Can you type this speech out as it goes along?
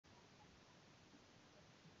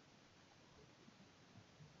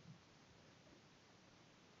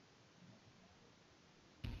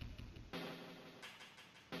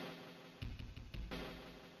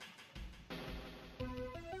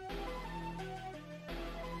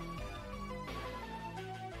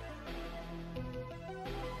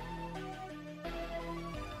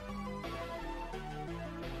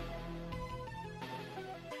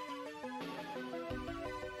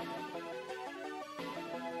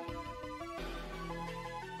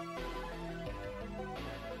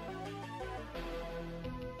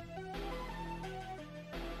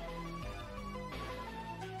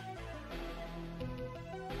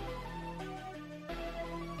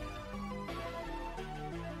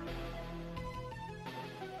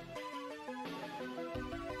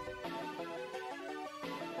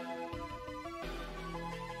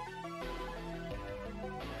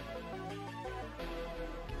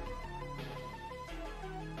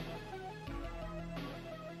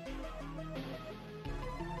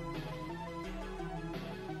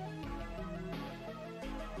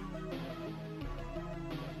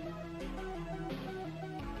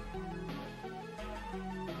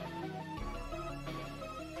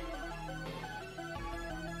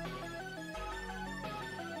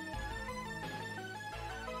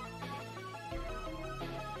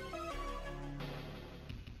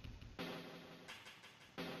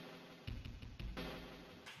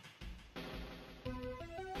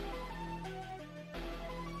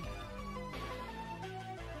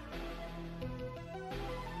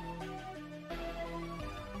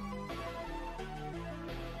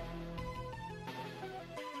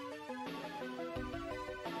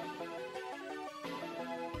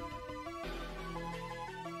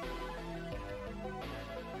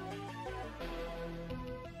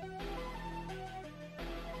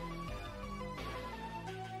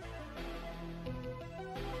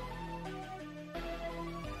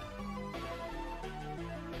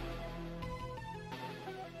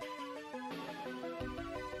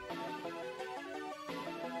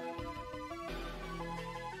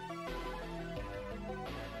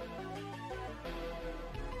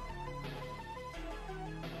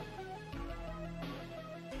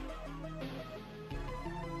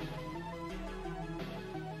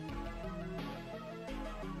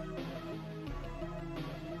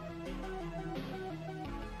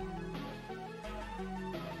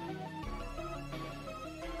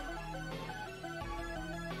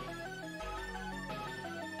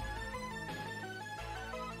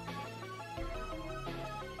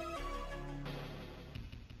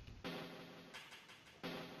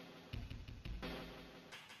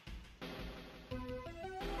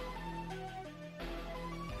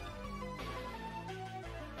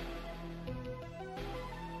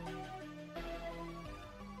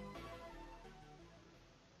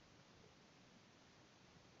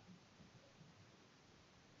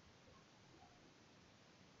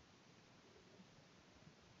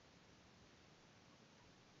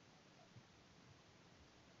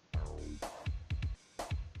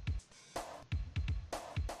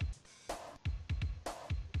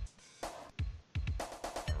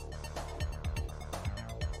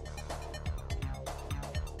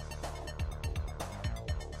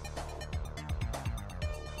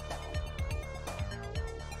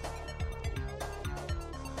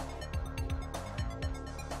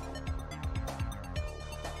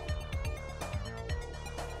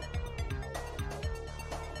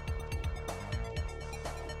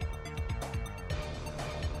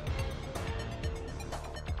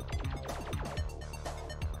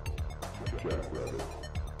Jackrabbit.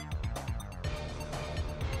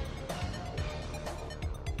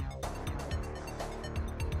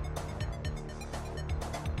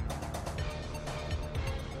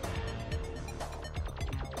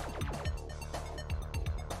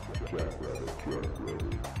 Jackrabbit,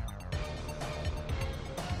 jackrabbit.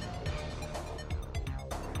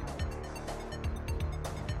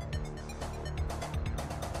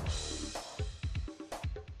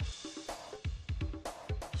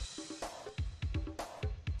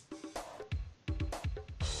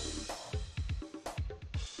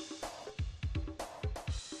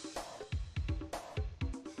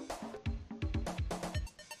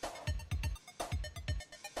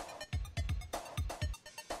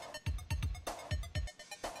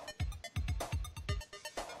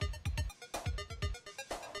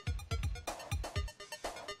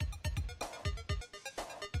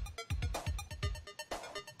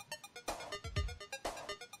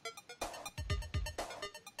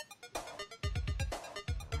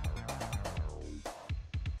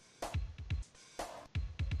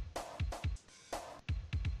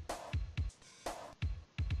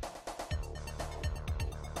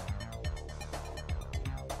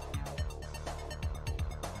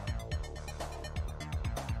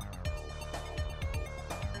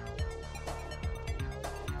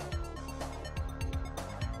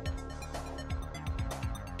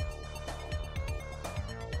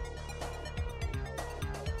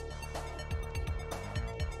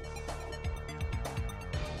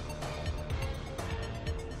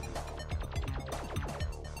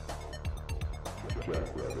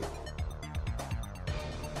 Jackrabbit.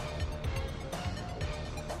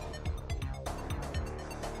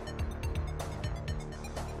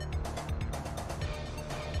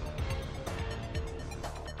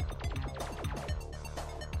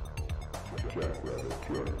 Jackrabbit,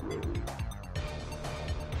 jackrabbit.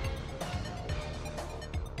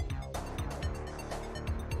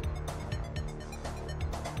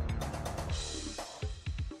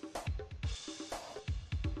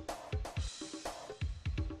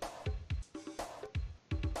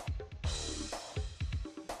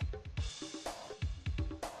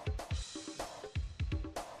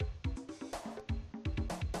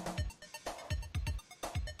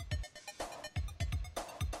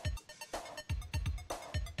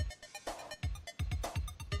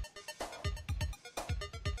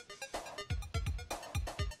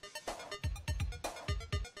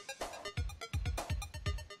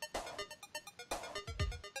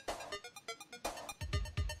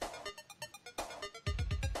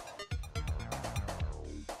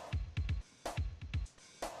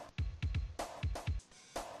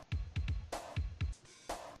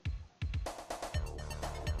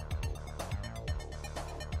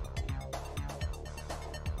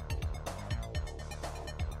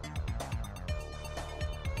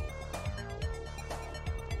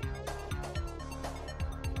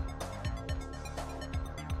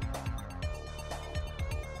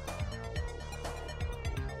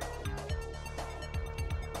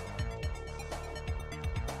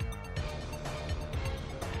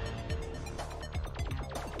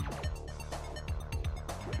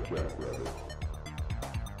 Jackrabbit.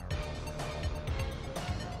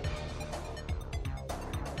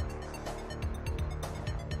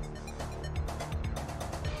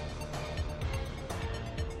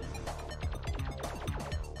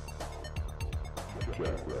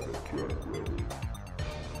 Jackrabbit, jackrabbit.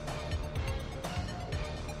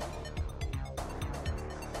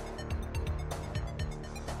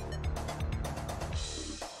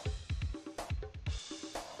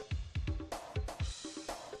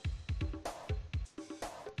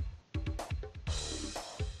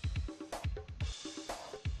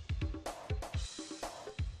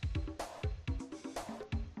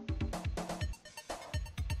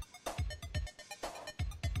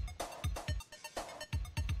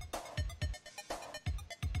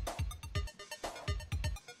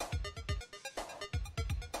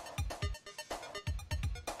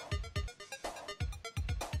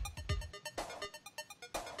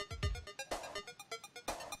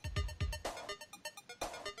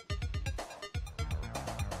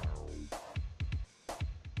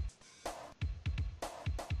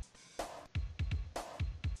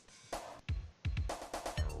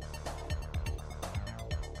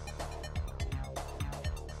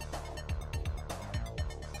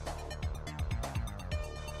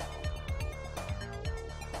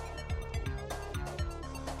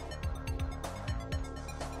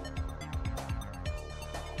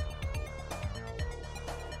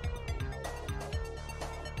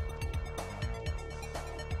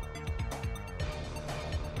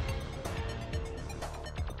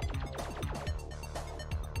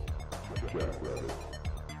 Jackrabbit.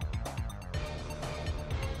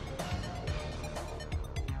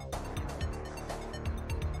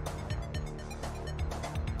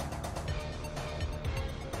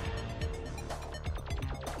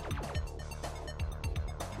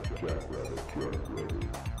 Jackrabbit truck ready.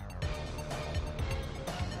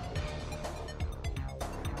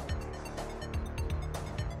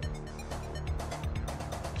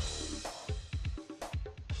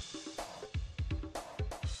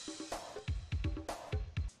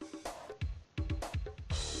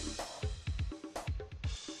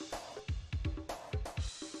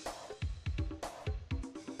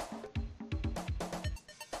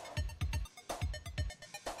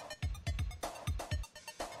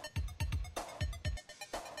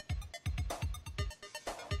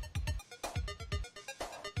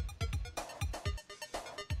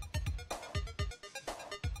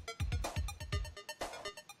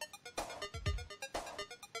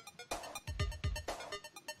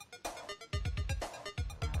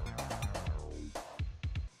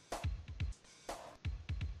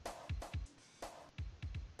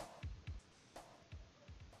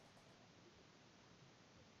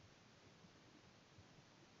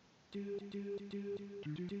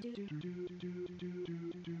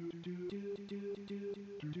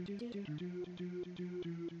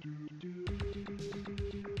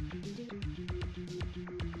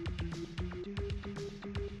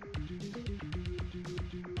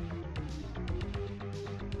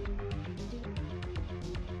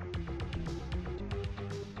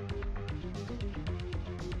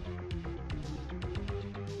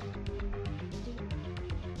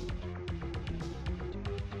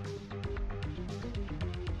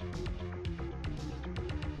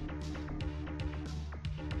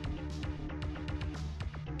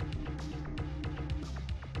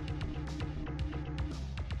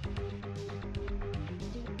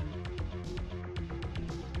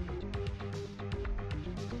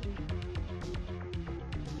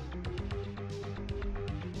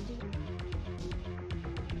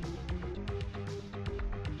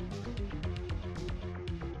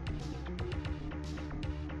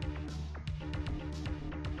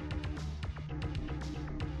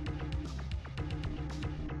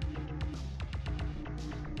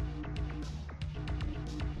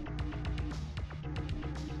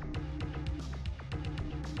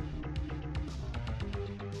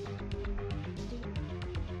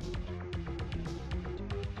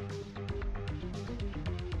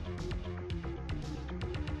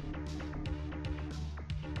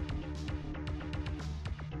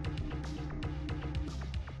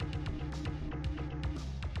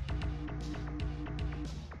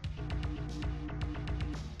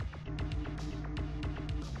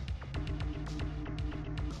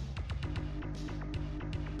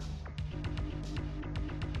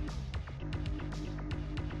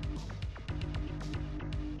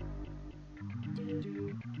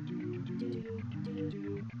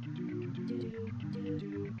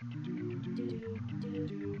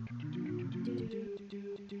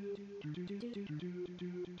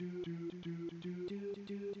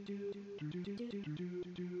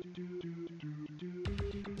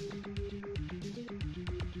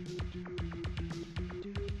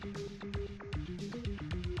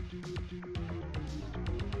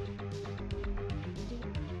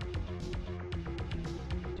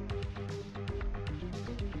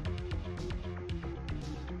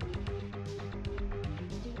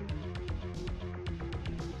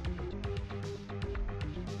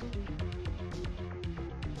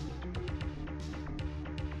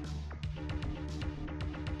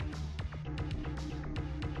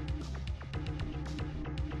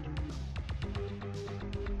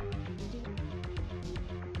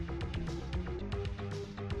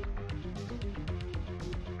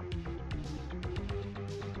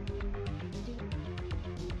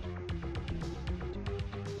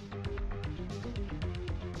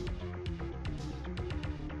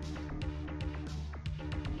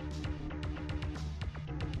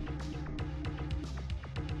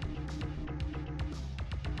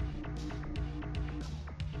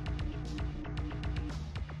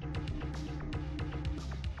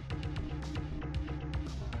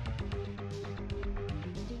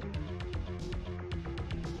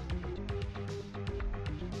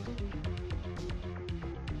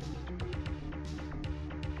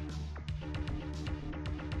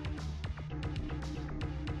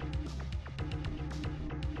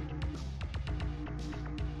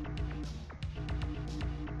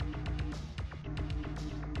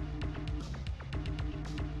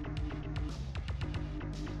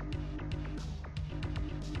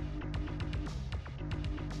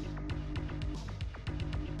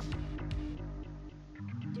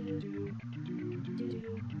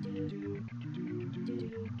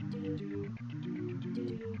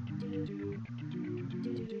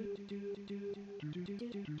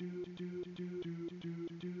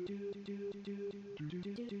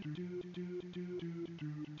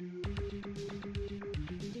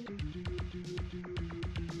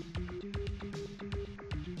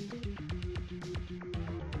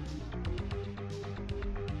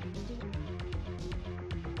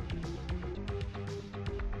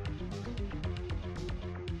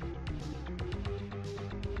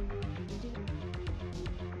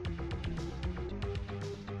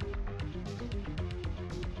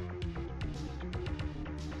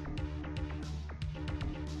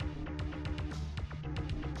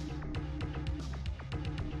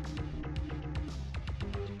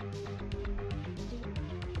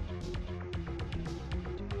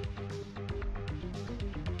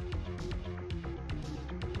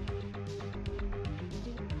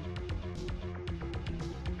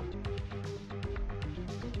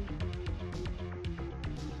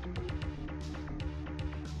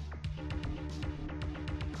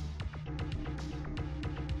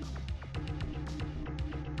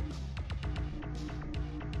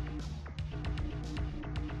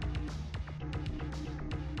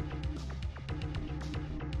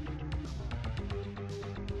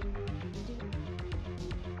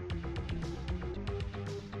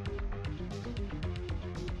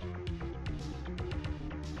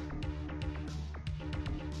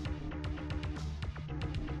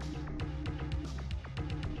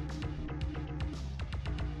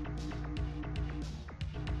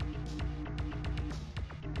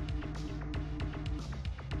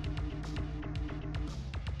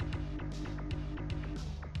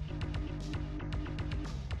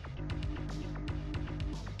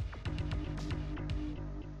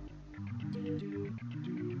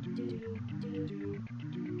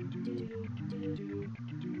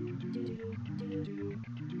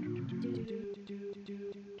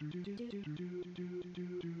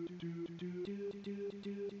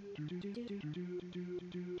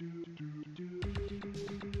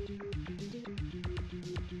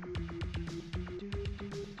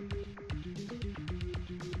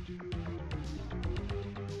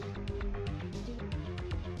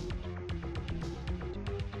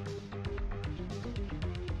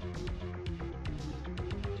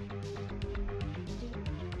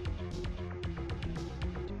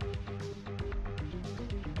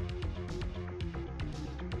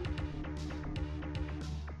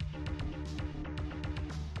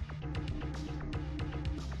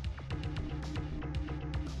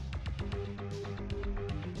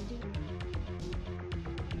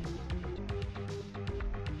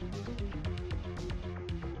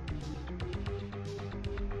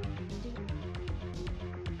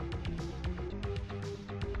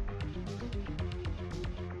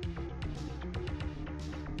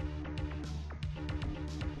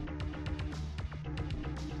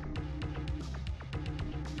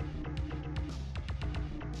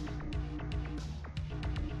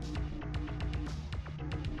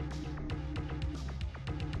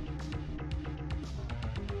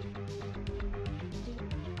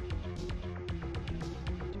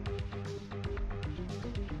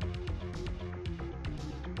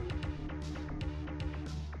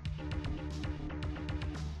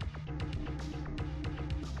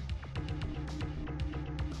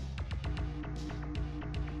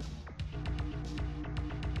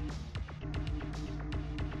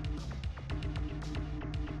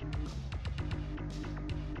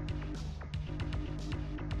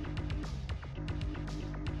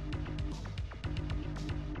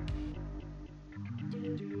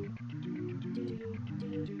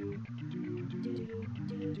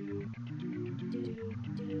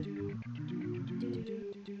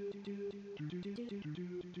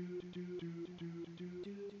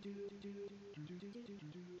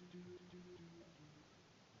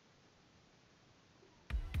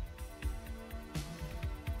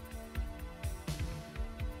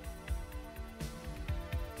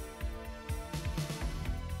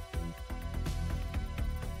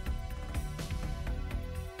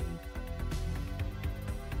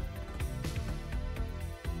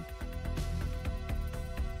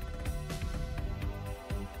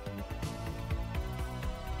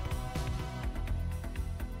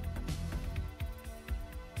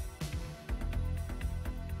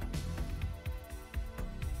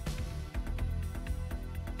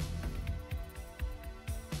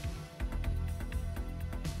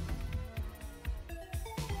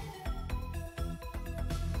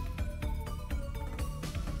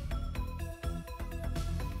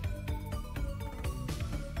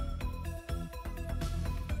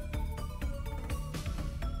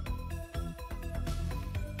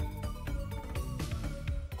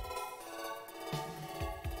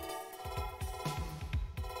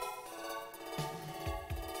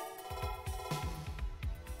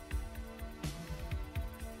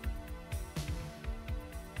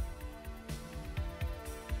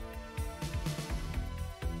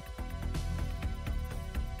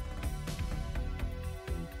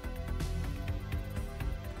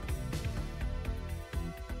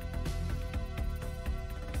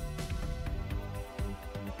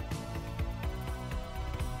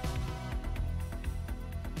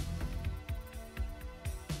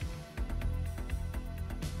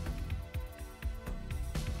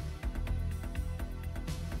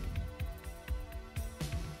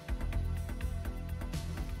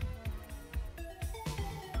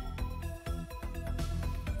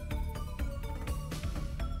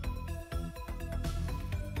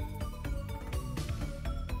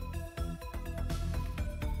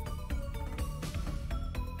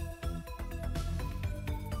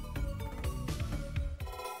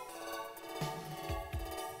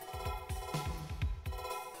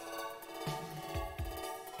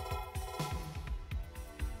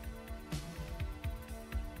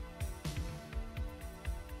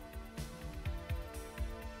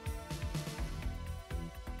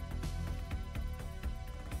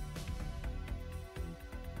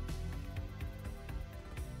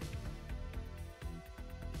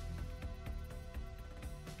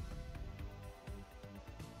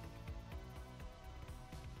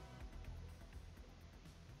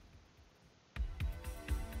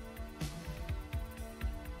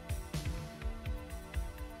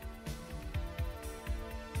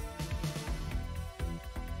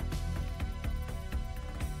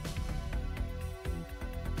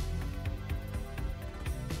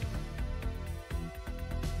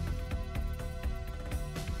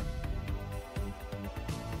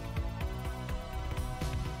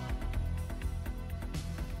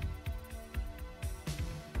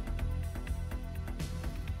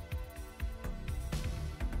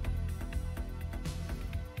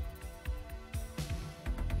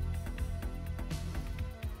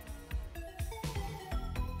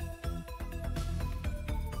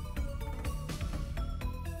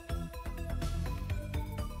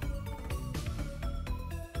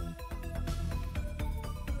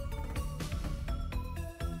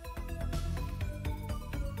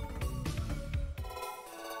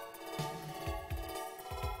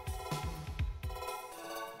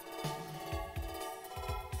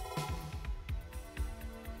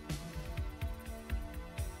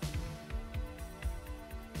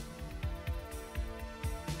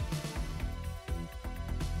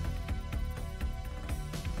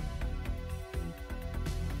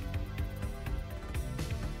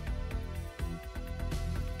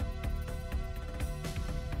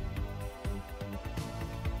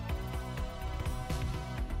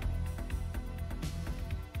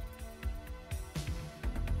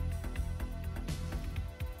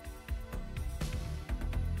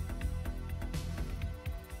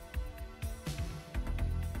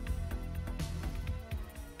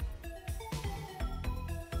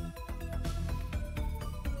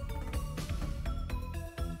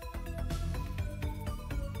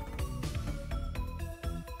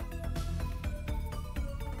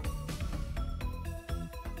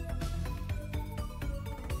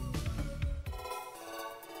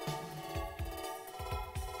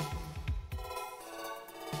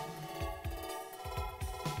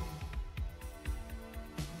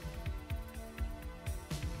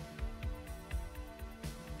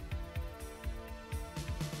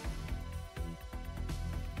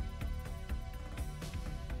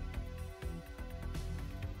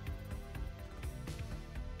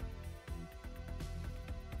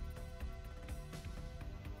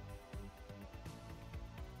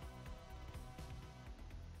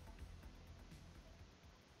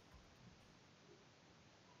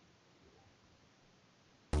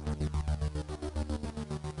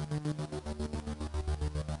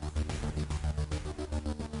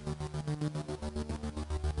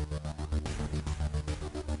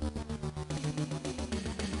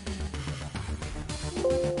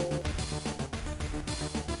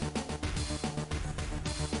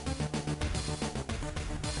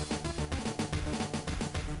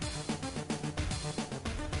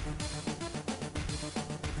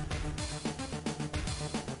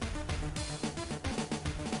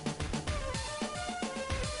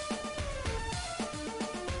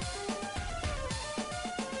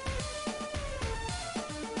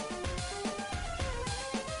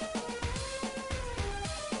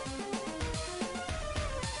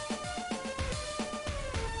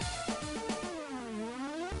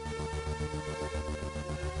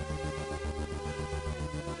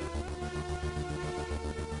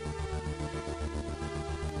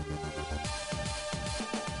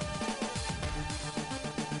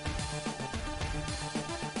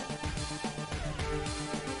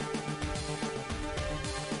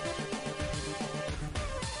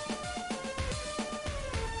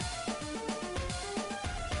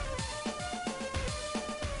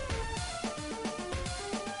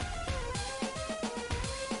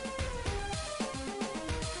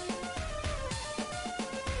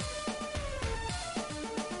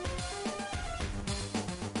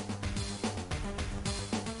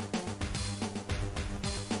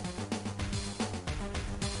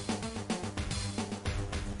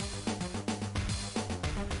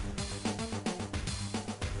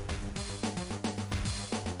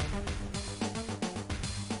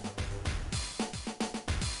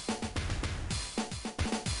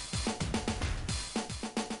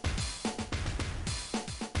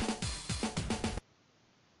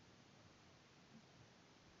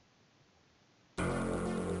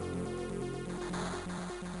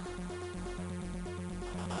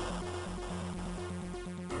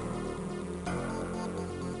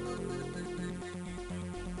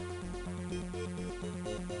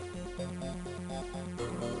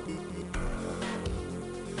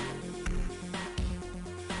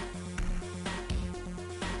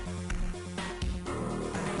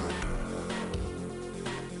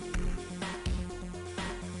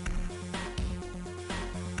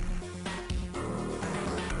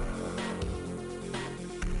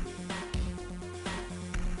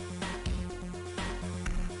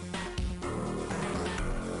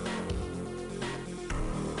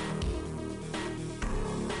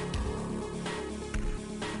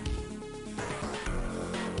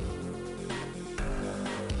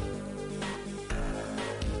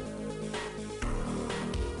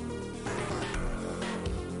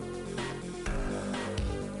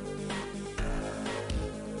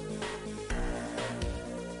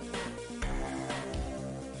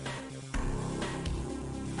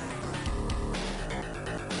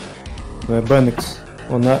 Бенекс.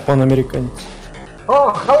 Он американец.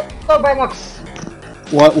 Oh, hello, Benox.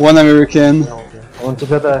 One American. Он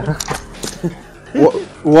тебя, да.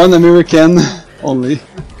 One American only.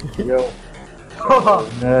 You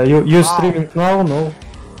streaming now? No.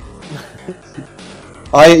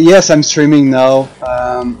 Yes, I'm streaming now.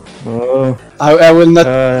 Oh, I will not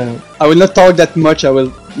talk that much. I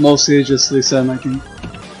will mostly just listen, I think.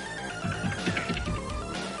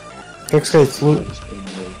 как сказать,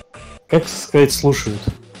 слушают?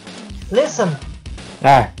 Listen.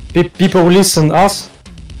 People listen us?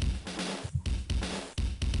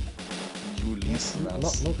 You listen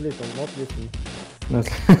us. Not listen.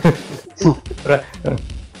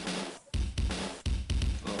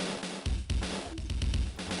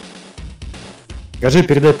 Скажи,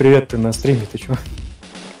 передай привет, ты на стриме, ты чё?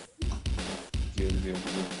 Где?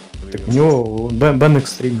 Так у него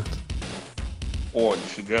Бенекс стримит. О,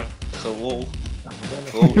 нифига. Hello.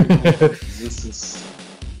 This is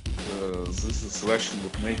Russian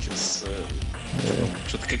bookmakers.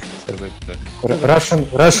 Что-то как это сказать так?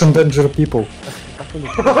 Russian danger people.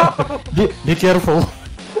 Be careful.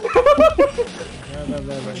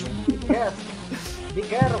 Yes. Be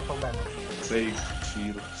careful, Benox. Safe,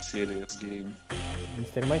 fear, serious game. Не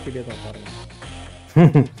стремай тебе там,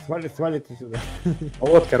 парень. Свали ты сюда.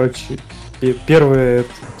 Вот, короче, первая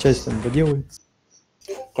часть он доделает.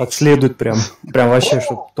 Как следует прям вообще,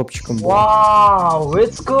 чтобы топчиком было. Wow,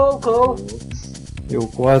 it's cool.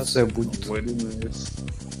 Эвакуация будет. Very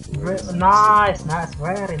nice. Nice,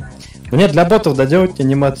 very nice. Мне для ботов доделать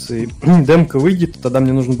анимации. Демка выйдет, тогда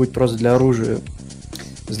мне нужно будет просто для оружия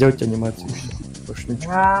сделать анимацию. Больше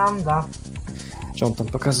ничего. Да. Что он там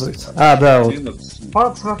показывает? Да, вот.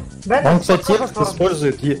 Вот, Он, кстати,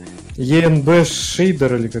 использует ENB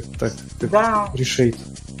шейдер или как так? Да. Решейд.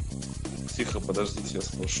 Тихо, подождите, я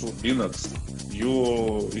спрошу. Linux,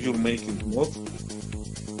 you're making mod?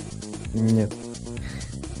 Нет.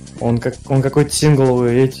 Он какой-то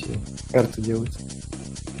сингловые эти карты делает.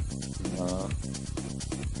 А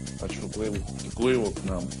что, клей его к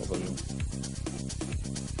нам положим?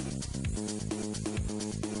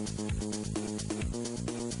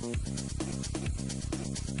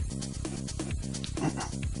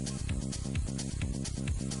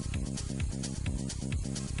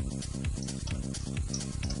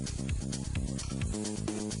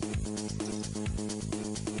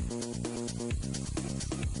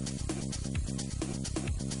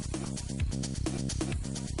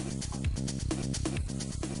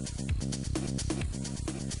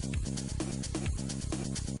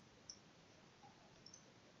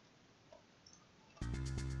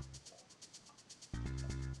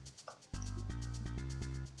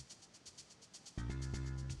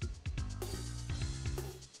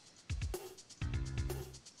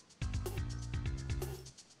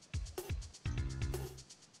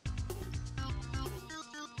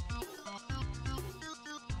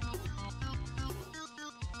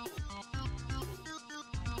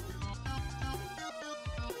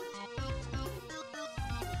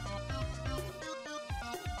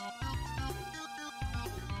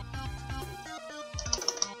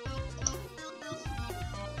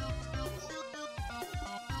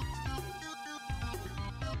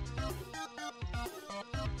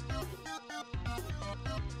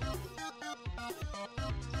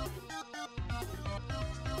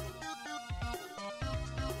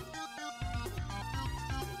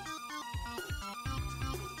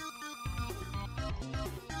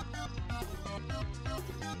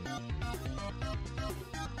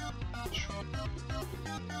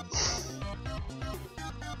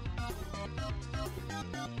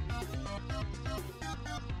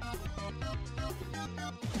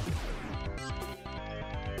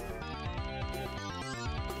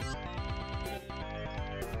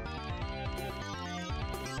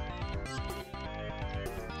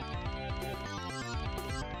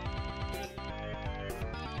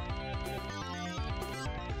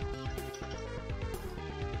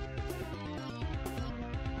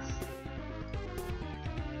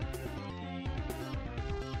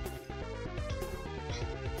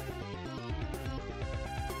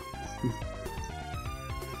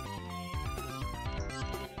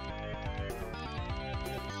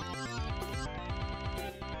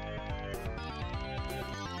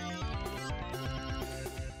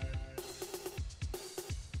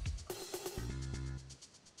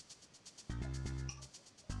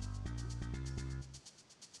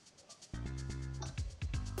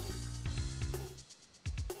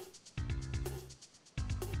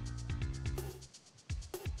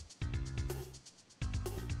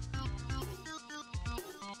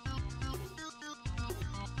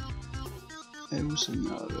 Eus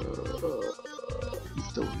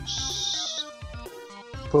those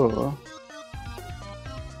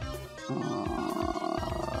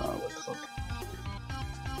what the fuck?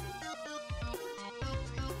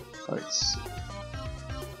 Oh, it's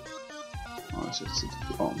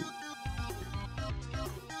on.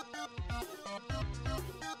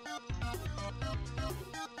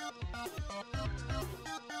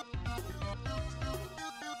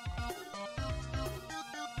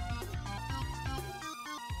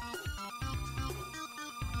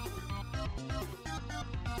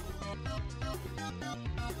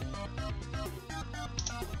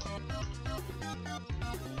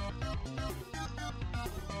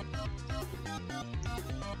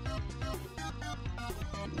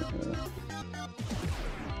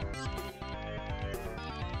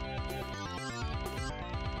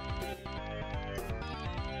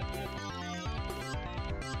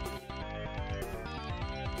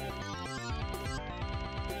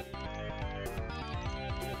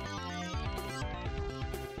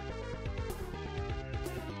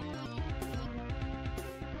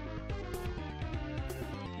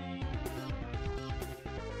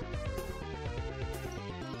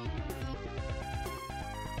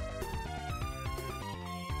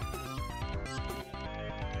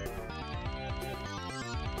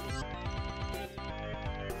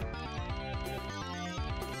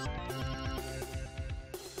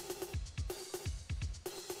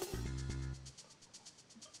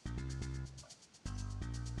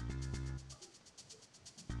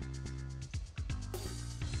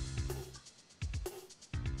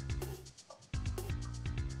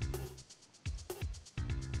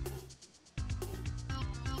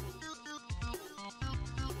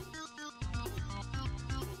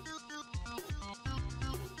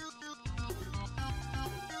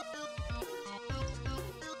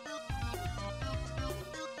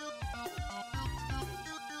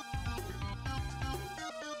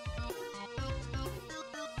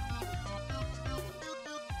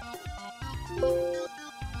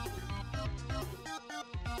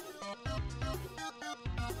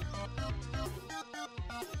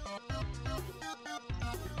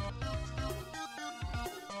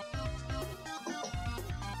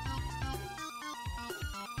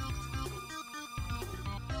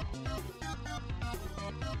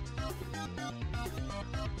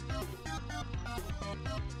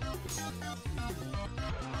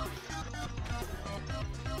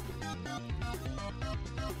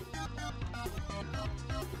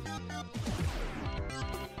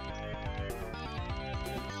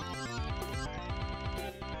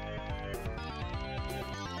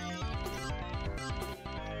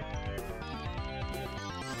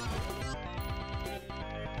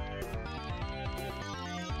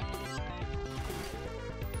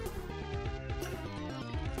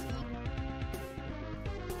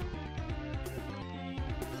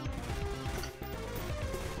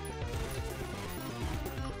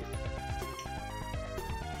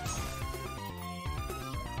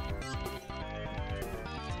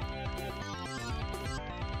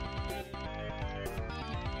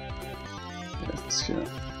 Let's go.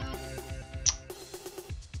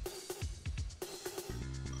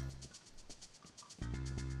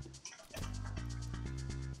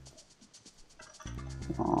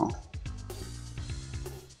 Oh.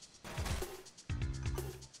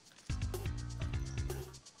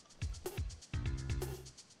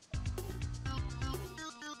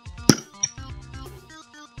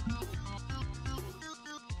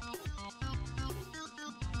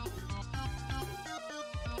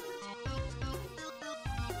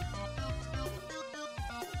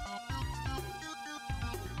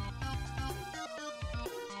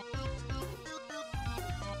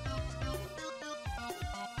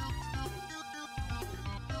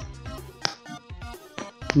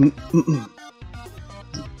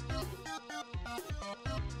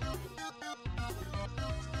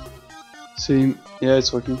 See, yeah,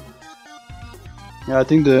 it's working. Yeah, I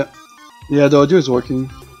think the audio is working.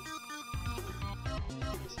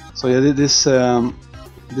 So yeah, this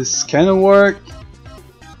kind of work.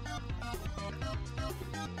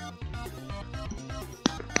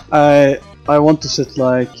 I want to set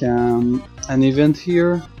like an event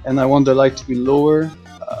here, and I want the light to be lower.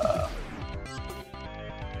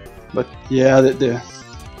 But yeah, the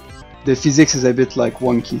physics is a bit like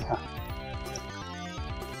wonky.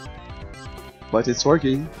 But it's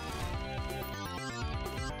working.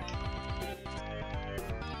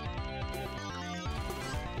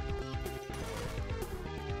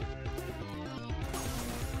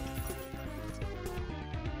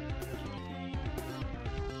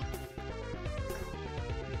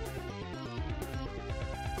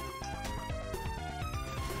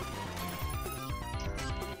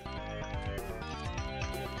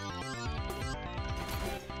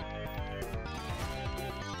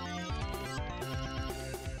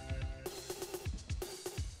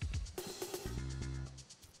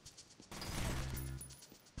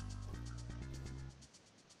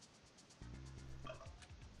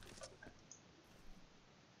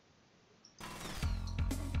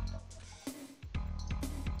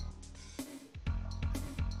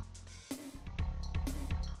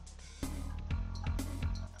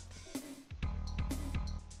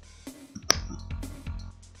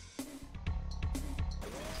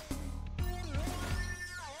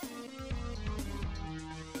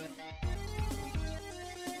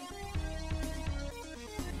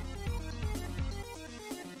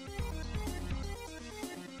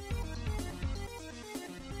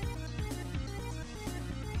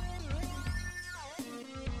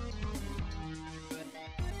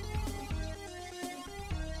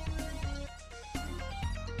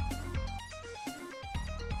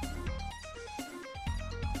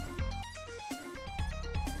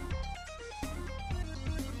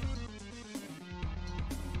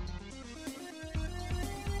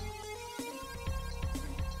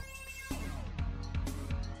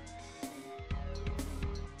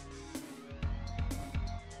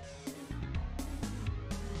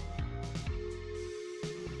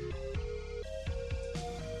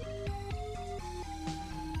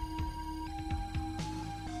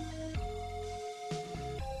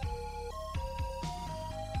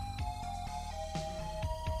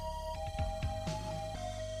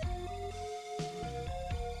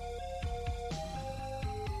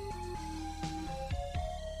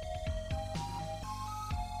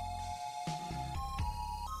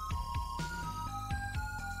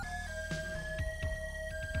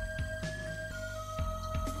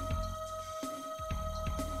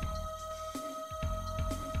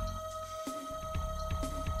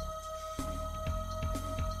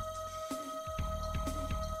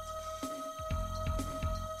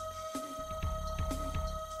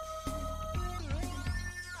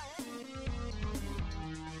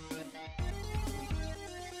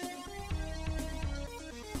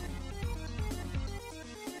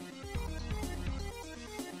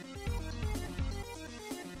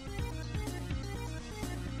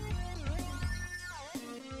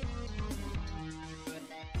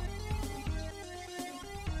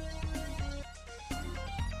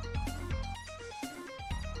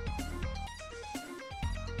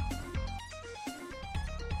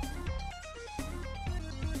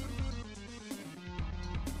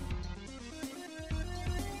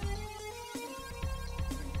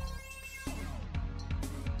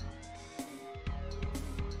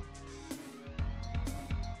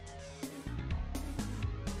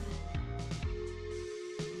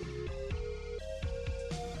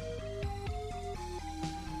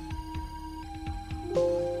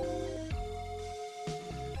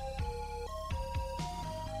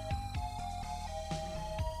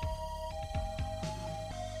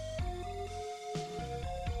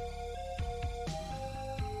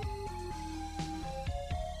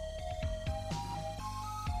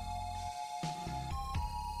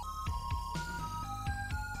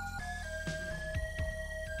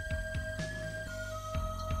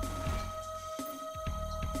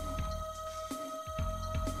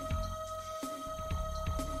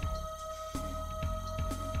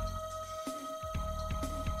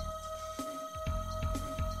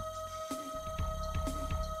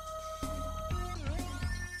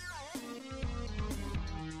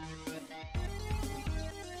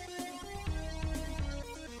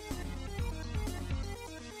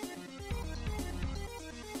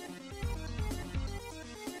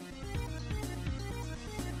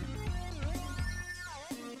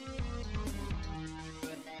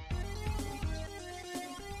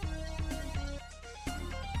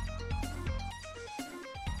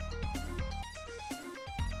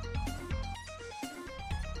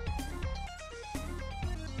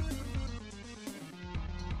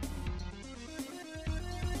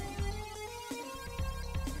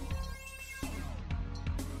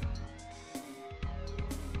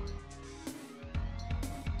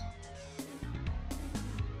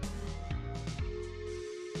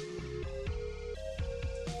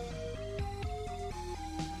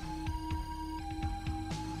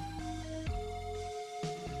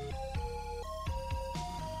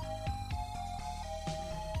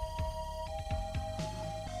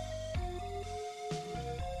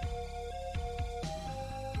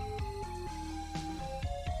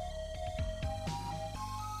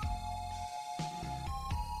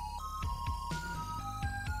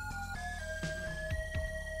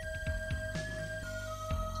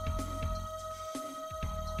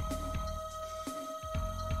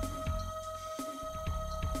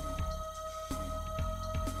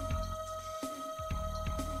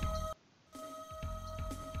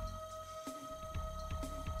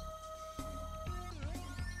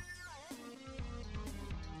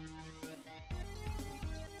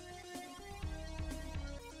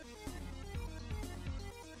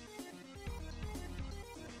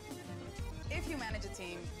 you manage a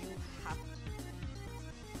team, you have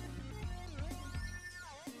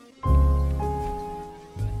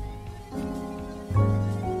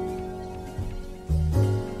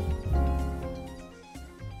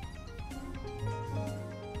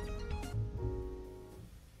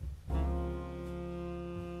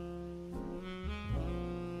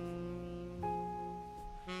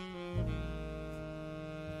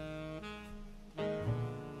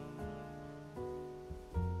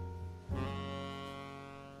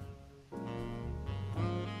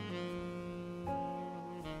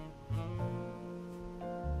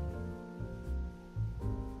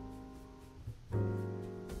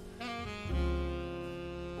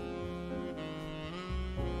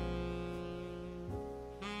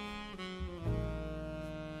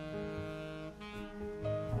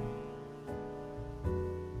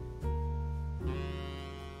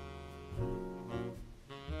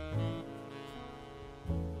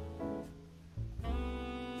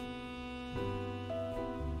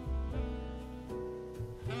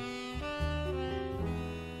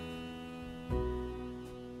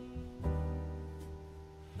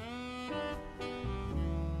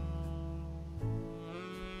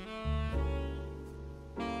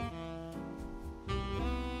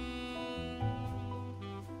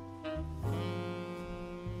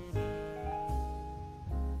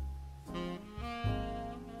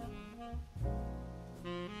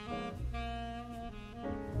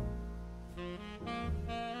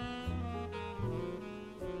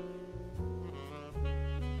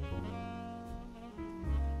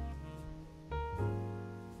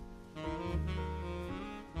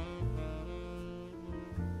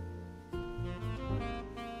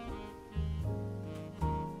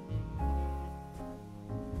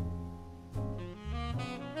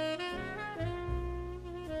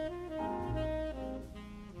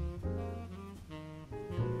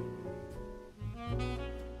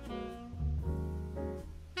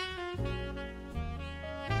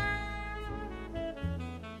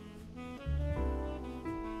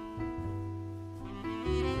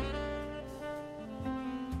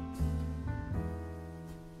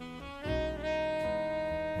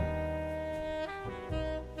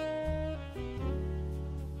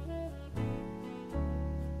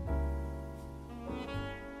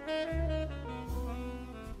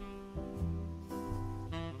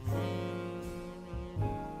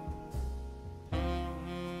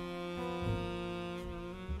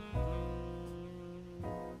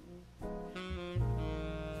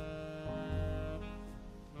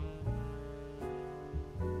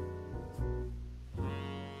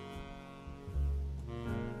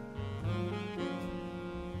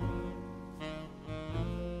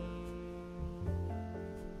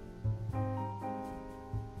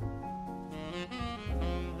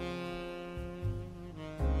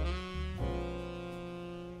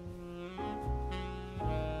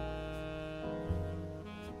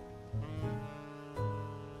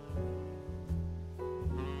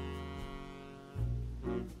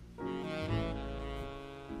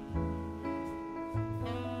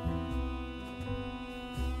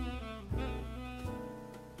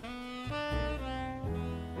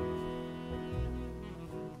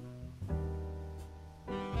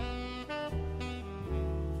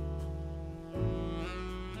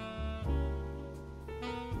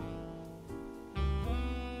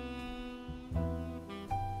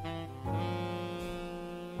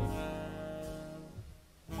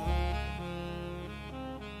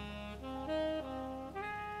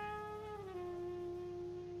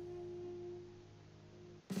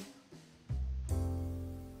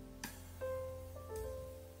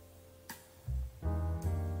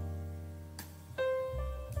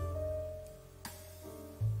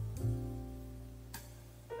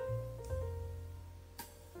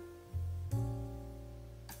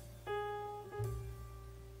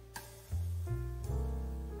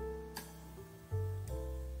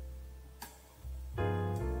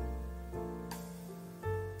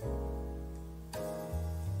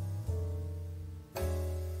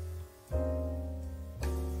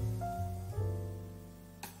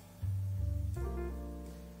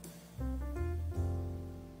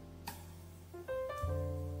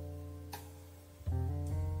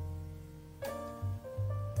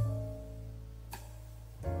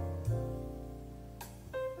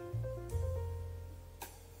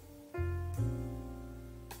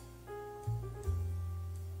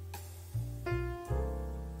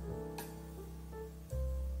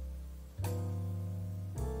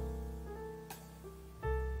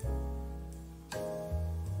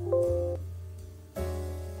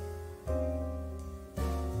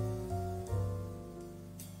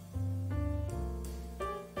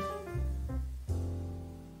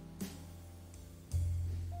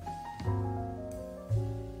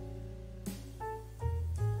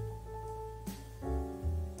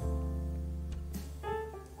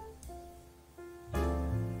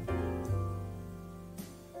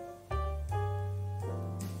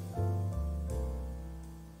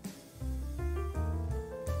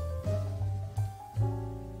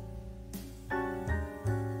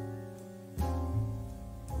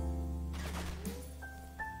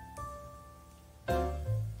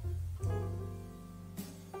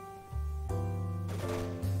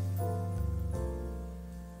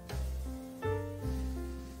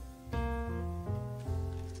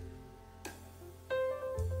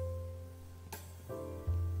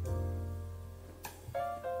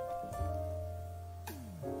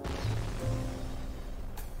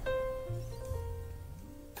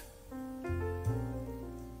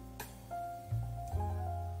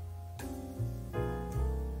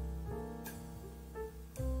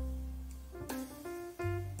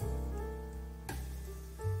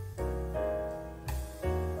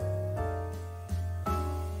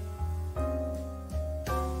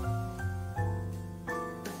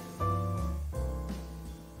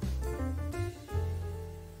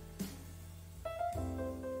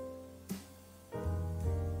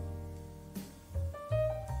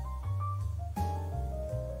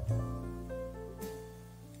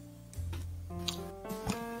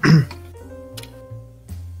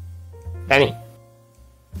Danny.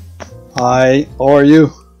 Hi, how are you?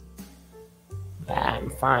 Yeah, I'm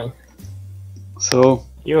fine. So,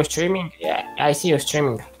 You streaming? Yeah, I see you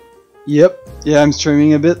streaming. yep, yeah, I'm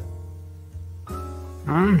streaming a bit.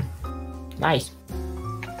 Nice.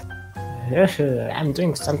 I'm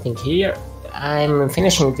doing something here. I'm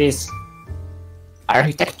finishing this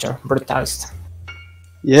architecture brutalist.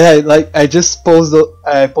 Yeah, like I just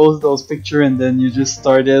posted those pictures and then you just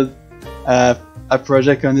started a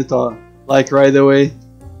project on it all, like right away.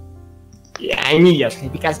 Yeah, immediately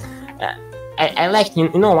because I like you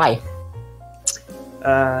know why.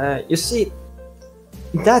 You see,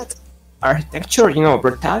 that architecture, you know,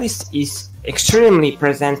 brutalist is extremely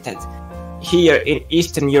presented here in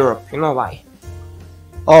Eastern Europe. You know why?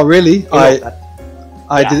 Oh, really? You know that.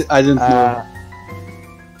 I didn't know.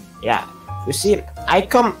 Yeah, you see, I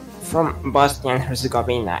come from Bosnia and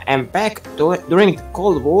Herzegovina, and back during the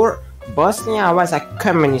Cold War, Bosnia was a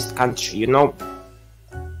communist country, you know.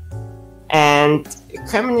 And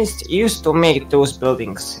communists used to make those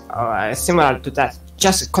buildings similar to that,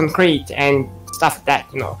 just concrete and stuff like that,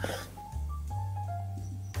 you know.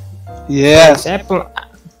 Yeah, For example,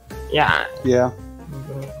 yeah, yeah.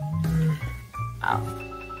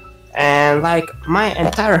 and like my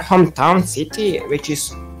entire hometown city, which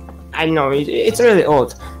is, I know it's really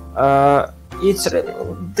old. The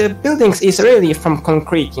buildings is really from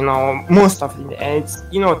concrete, you know, most of it, and it's,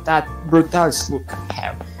 you know, that brutalist look I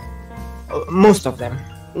have. Most of them,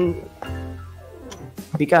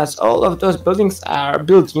 because all of those buildings are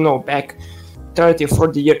built, you know, back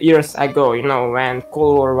 30-40 years ago, you know, when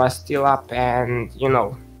Cold War was still up, and you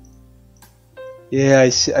know. Yeah, I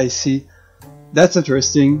see. That's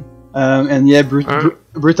interesting. And yeah,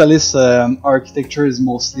 brutalist architecture is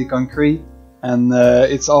mostly concrete, and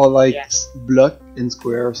it's all like block and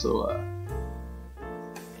square. So.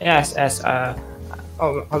 Yes.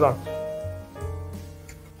 Oh, hold on.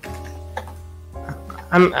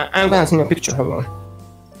 I'm gonna send you a picture. Hold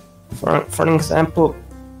on. For example.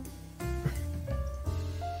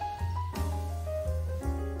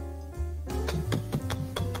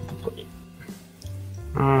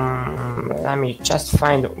 Let me just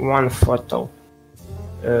find one photo.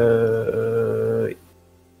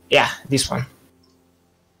 Yeah, this one.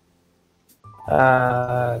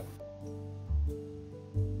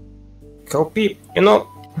 Copy. You know,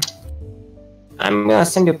 I'm gonna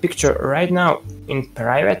send you a picture right now in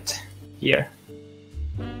private here.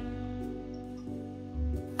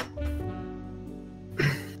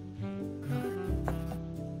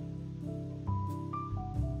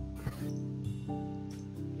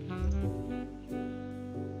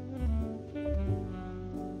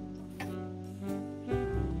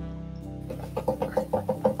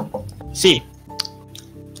 See.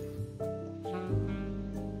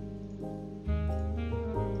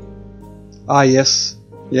 Ah, yes.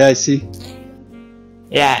 Yeah, I see.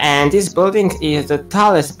 Yeah, and this building is the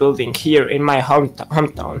tallest building here in my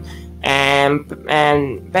hometown. And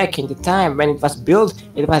back in the time when it was built,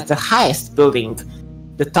 it was the highest building,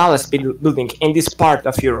 the tallest building in this part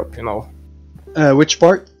of Europe, you know. Which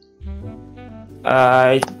part?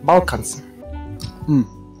 Balkans.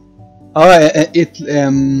 Oh,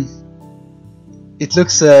 it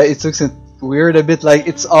looks weird a bit, like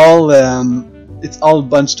it's all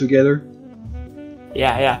bunched together.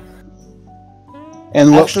 Yeah.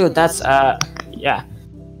 And actually, that's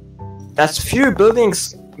that's few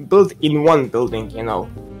buildings built in one building, you know.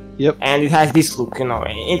 Yep. And it has this look, you know.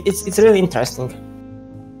 It's really interesting.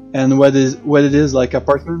 And what it is, like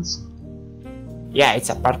apartments? Yeah, it's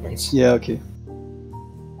apartments. Yeah, okay.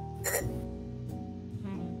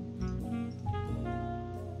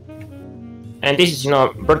 And this is, you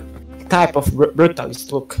know, type of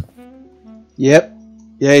brutalist look. Yep.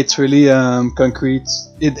 Yeah, it's really concrete.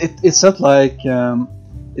 It's not like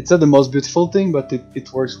it's not the most beautiful thing, but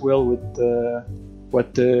it works well with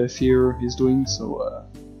what Fear is doing. So.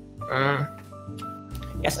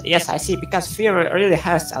 Yes, I see. Because Fear really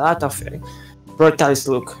has a lot of brutalist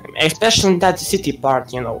look, especially in that city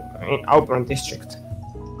part, you know, in Auburn district.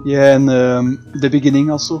 Yeah, and the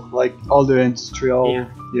beginning also, like all the industrial.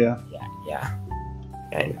 Yeah.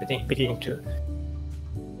 And beginning too.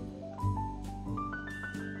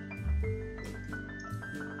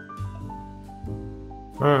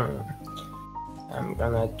 I'm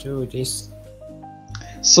gonna do this.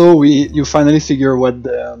 So you finally figure what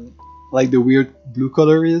the like the weird blue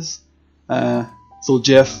color is. So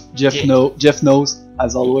Jeff knows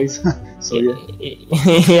as always. So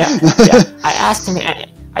yeah. I asked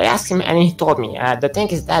him and he told me. The thing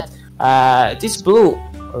is that this blue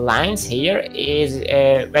lines here is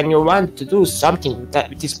when you want to do something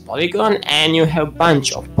with this polygon and you have a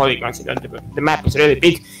bunch of polygons, you know, the map is really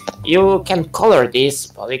big, you can color this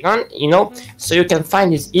polygon, you know, so you can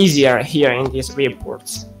find this easier here in these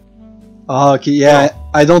reports. Ah, okay, yeah,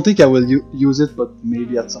 I don't think I will use it, but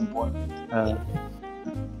maybe at some point.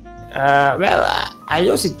 Well, I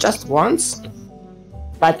used it just once,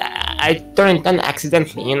 but I turned it on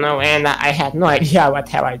accidentally, you know, and I had no idea what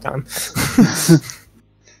have I done.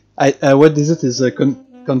 What is it? Is a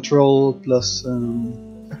control plus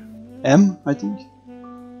M, I think.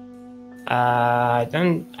 I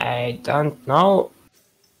don't know.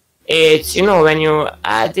 It's, you know, when you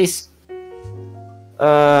add this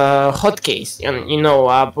hotkeys, you know,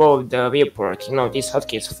 above the viewport, you know, this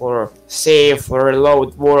hotkeys for save, for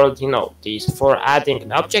reload world, you know, this for adding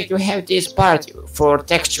an object, you have this part for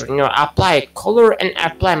texture, you know, apply color and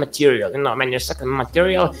apply material, you know, when you select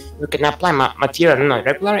material, you can apply material, you know,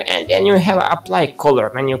 regular, and then you have apply color.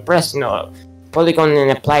 When you press, you know, polygon and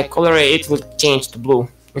apply color, it will change to blue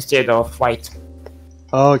instead of white.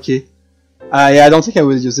 Oh, okay. Yeah, I don't think I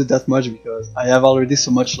will use it that much because I have already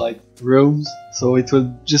so much like rooms, so it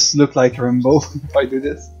will just look like rainbow if I do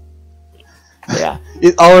this. Yeah.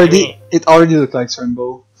 It already looks like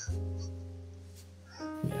rainbow.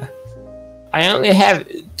 Yeah. I only have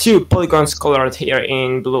 2 polygons colored here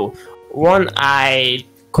in blue. One I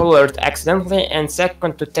colored accidentally, and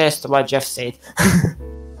second to test what Jeff said.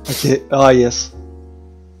 Okay. Ah, yes.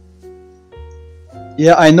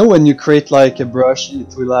 Yeah, I know when you create like a brush,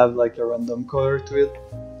 it will have like a random color to it.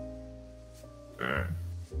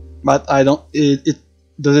 But I don't.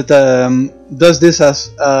 Does this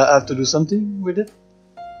have to do something with it,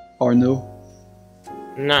 or no?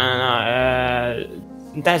 No.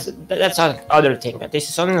 That's other thing. This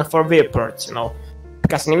is only for viewports, you know.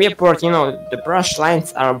 Because in viewport, you know, the brush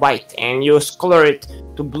lines are white, and you color it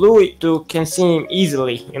to blue, you can see them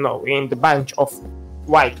easily, you know, in the bunch of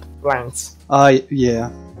white lines.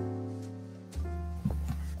 Yeah.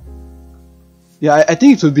 Yeah, I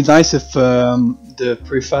think it would be nice if the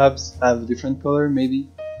prefabs have a different color, maybe.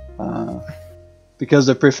 Because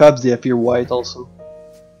the prefabs, they appear white also.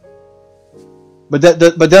 But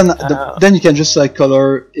then you can just like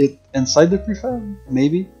color it inside the prefab,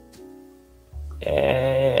 maybe.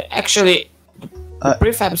 Actually, the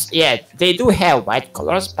prefabs, yeah, they do have white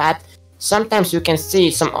colors, but sometimes you can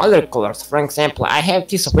see some other colors. For example, I have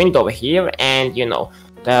this window here, and you know,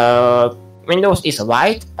 the windows is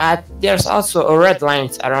white, but there's also a red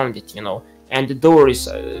lines around it, you know, and the door is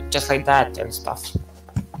just like that and stuff.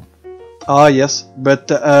 Ah, yes, but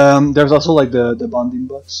there's also like the bounding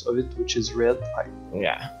box of it, which is red.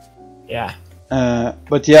 Yeah.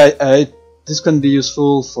 But yeah, this can be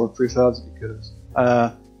useful for prefabs because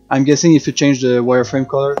I'm guessing if you change the wireframe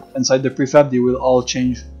color inside the prefab, they will all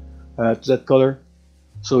change to that color,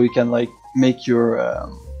 so you can like make your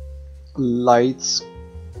lights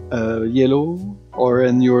yellow, or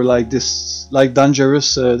in your like this like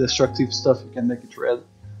dangerous destructive stuff, you can make it red,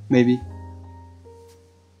 maybe.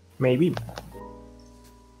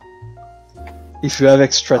 If you have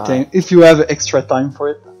extra time, for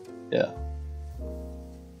it, yeah.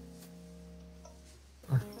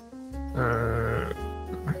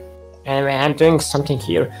 Anyway, I'm doing something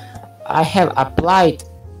here. I have applied,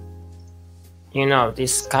 you know,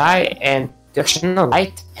 this sky and directional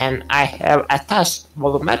light, and I have attached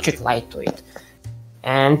volumetric light to it,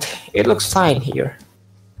 and it looks fine here.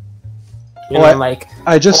 You know, like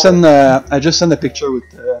I just sent a picture with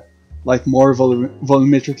like more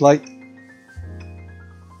volumetric light.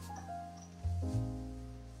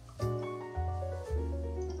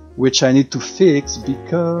 Which I need to fix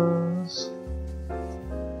because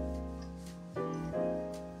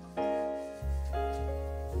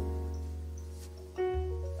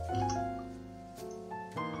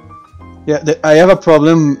yeah, I have a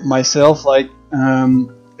problem myself. Like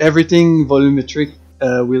everything volumetric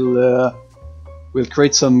will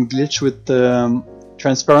create some glitch with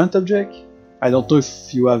transparent object. I don't know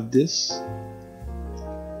if you have this.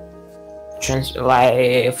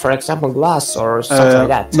 Like, for example, glass or something like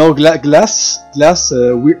that. No, glass.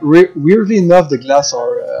 Weirdly enough, the glass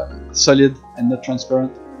are solid and not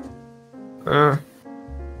transparent.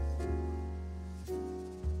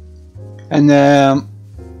 And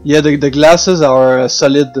yeah, the glasses are a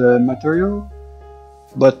solid material,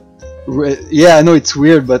 but yeah, I know it's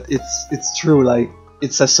weird, but it's true. Like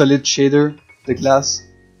it's a solid shader, the glass,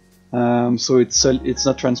 so it's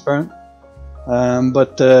not transparent.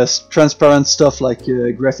 But transparent stuff like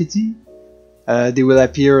graffiti, they will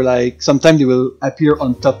appear like sometimes they will appear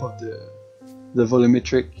on top of the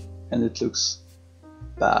volumetric, and it looks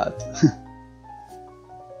bad.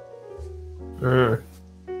 Mm.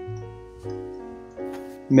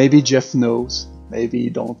 Maybe Jeff knows. Maybe he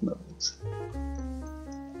don't know.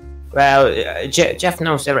 Well, Jeff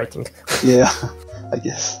knows everything. Yeah, I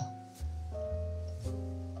guess.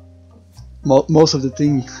 Most of the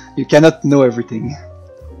thing, you cannot know everything.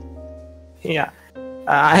 Yeah.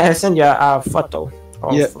 I have sent you a photo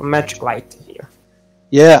of Yeah. magic light here.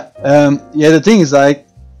 Yeah, yeah. The thing is, like,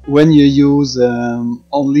 when you use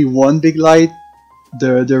only one big light,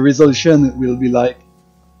 the resolution will be like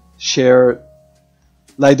share.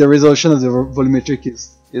 Like the resolution of the volumetric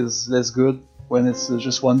is less good when it's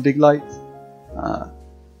just one big light,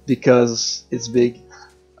 because it's big.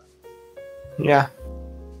 Yeah.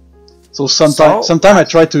 So sometimes So- I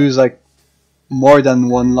try to use like more than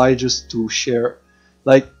one light just to share,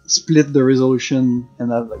 like split the resolution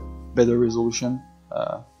and have like better resolution.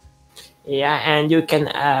 Yeah, and you can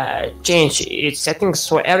change its settings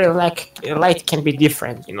so every light can be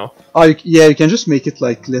different, you know. Oh, yeah, you can just make it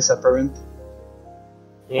like less apparent.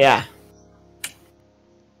 Yeah.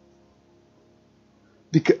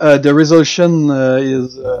 The resolution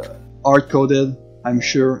is hard coded. I'm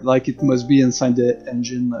sure, like it must be inside the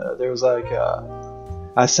engine. There's like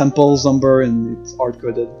a samples number and it's hard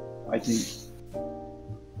coded, I think.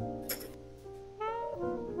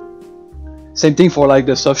 Same thing for like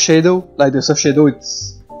the soft shadow. Like the soft shadow,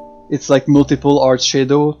 it's like multiple art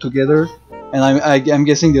shadow together, and I'm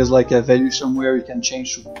guessing there's like a value somewhere you can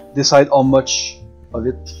change to decide how much of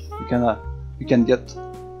it you can get.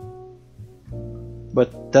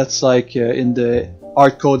 But that's like in the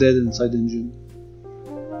hard coded inside the engine.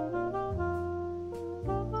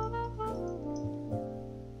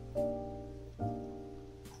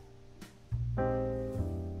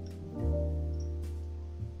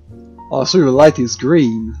 Oh, so your light is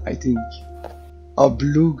green, I think. Oh,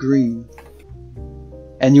 blue green.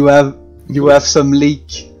 And you have some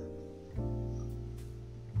leak.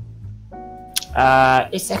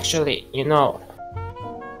 It's actually, you know.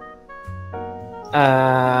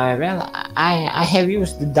 Well, I have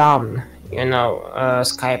used the DOM, you know,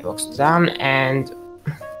 Skybox DOM and.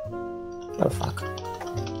 Oh fuck.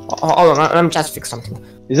 Hold on, let me just fix something.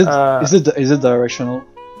 Is it directional?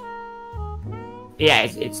 Yeah,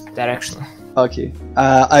 it's directional. Okay.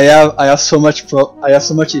 I have so much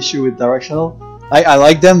issue with directional. I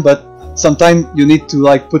like them, but sometimes you need to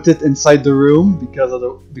like put it inside the room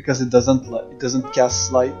because it doesn't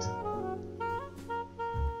cast light.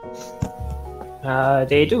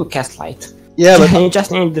 They do cast light. Yeah, but You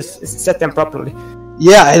just need to set them properly.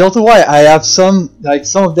 yeah, I don't know why. I have some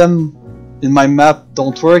of them in my map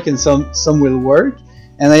don't work, and some will work,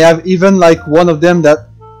 and I have even like one of them that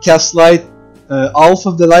casts light, half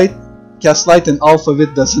of the light casts light, and half of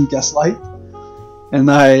it doesn't cast light, and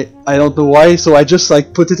I don't know why. So I just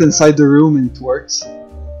like put it inside the room and it works,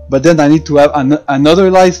 but then I need to have another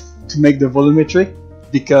light to make the volumetric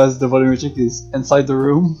because the volumetric is inside the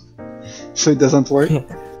room, so it doesn't work.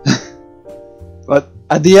 But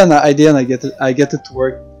at the end I get it to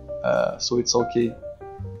work, so it's okay.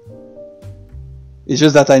 It's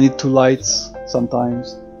just that I need two lights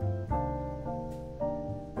sometimes.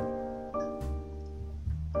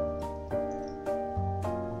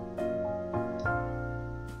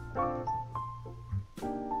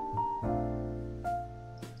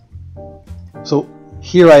 So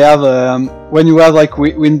here I have when you have like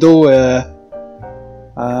window.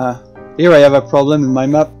 Here I have a problem in my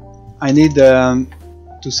map. I need to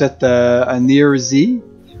set a near Z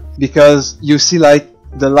because you see like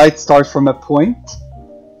the light starts from a point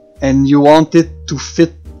and you want it to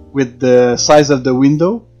fit with the size of the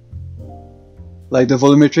window. Like the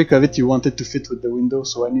volumetric of it, you want it to fit with the window,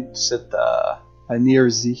 so I need to set a near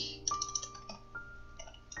Z.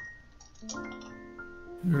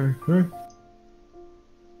 Mm-hmm.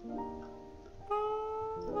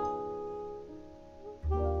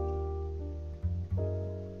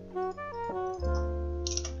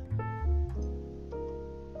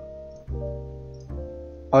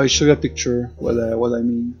 I'll show you a picture what I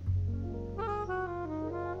mean.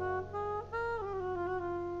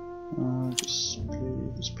 Just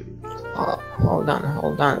play. Oh, hold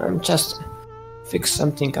on. Let me just fix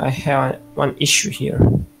something. I have one issue here.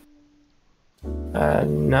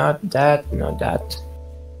 Not that.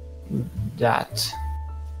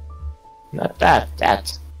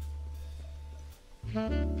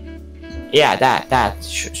 Yeah, that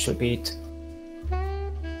should be it.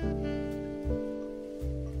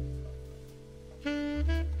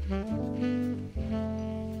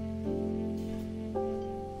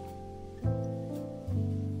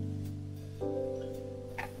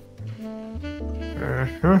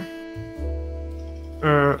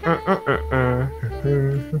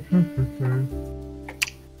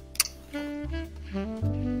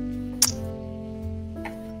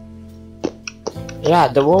 Yeah,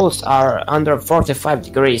 the walls are under 45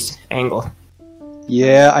 degrees angle.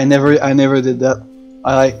 Yeah, I never did that.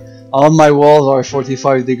 All my walls are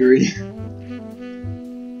 45 degree.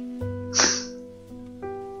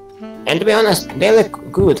 And to be honest, they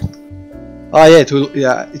look good. Oh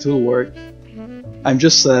yeah, it will work. I'm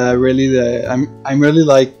just I'm really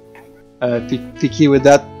like picky with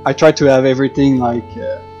that. I try to have everything like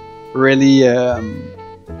really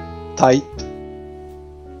tight.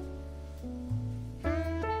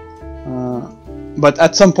 But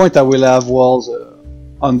at some point I will have walls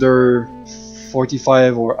under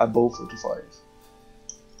 45 or above 45.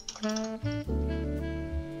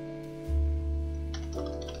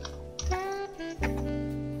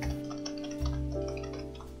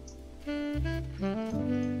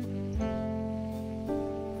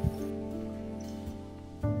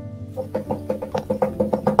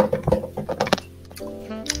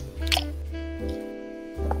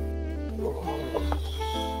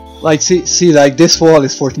 Like see like this wall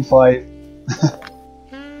is 45.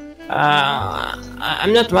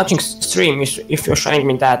 I'm not watching stream if you're showing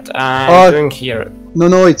me that. Oh. I'm doing here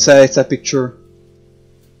No, it's a picture.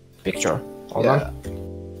 picture. Hold Yeah. on.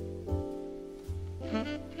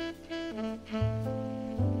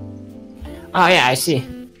 Oh yeah, I see.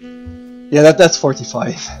 Yeah, that's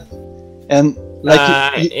 45. And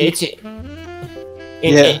like It's in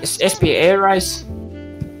Yeah. SPA rise.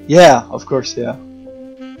 yeah, of course, yeah.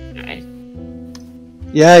 Right.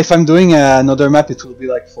 Yeah, if I'm doing another map, it will be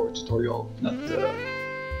like for tutorial, not.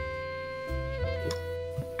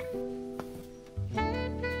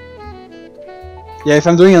 Yeah, if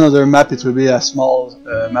I'm doing another map, it will be a small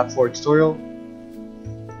map for tutorial.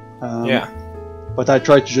 Yeah. But I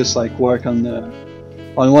try to just like work on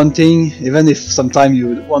one thing, even if sometime you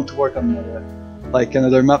would want to work on like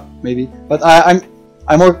another map, maybe. But I'm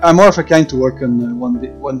more of a kind to work on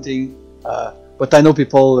one thing. But I know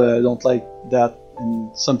people don't like that,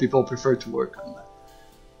 and some people prefer to work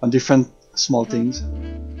on different small things.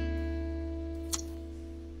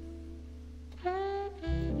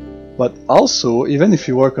 But also, even if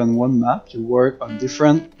you work on one map, you work on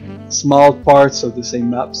different small parts of the same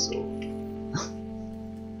map. So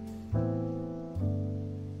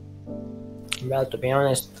Well, to be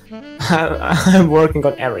honest, I'm working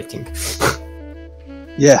on everything.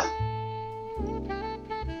 yeah.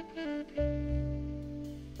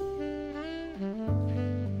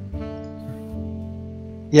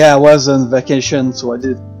 Yeah, I was on vacation, so I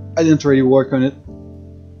didn't really work on it.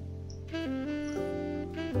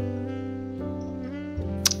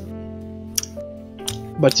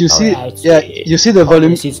 But you see, Alright, yeah, you see the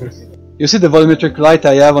volume. season. You see the volumetric light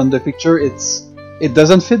I have on the picture. It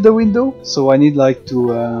doesn't fit the window, so I need like to.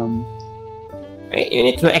 You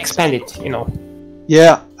need to expand it, you know.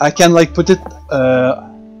 Yeah, I can like put it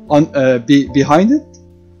on behind it,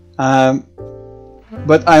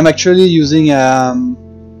 but I'm actually using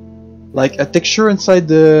like a texture inside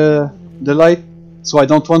the light, so I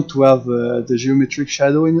don't want to have the geometric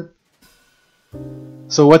shadow in it.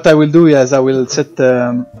 So what I will do is I will set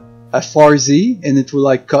a far Z, and it will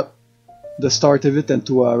like cut the start of it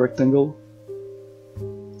into a rectangle,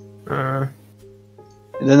 and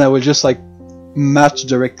then I will just like match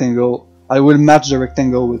the rectangle. I will match the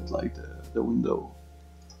rectangle with like the window,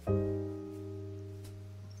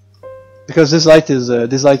 because this light is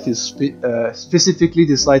specifically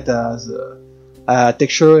this light has a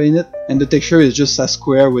texture in it, and the texture is just a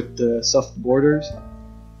square with soft borders,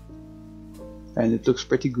 and it looks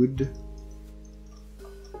pretty good.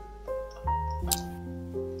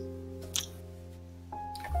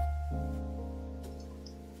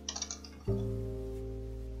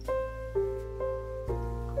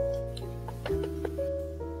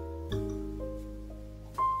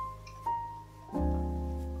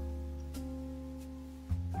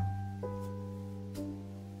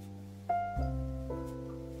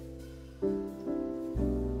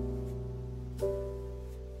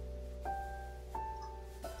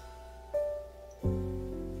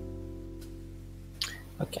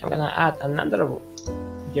 Okay, I'm gonna add another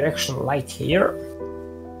direction light here.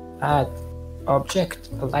 Add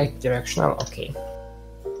object light directional. Okay.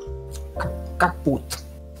 Kaput.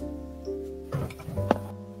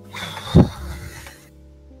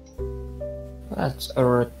 Let's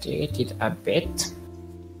rotate it a bit.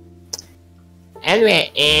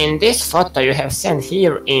 Anyway, in this photo you have sent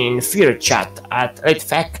here in Fear chat at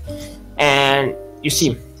RedFac, and you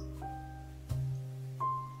see.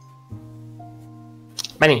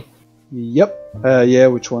 Benny. Yep. Yeah.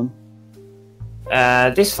 Which one?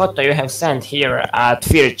 This photo you have sent here at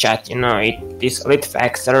Fear Chat, you know, it is lit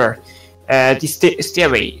fax error. This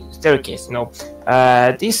staircase, you know,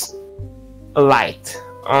 this light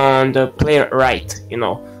on the player right, you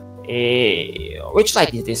know, which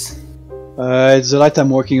light is this? It's the light I'm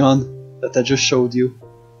working on that I just showed you.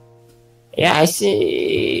 Yeah, I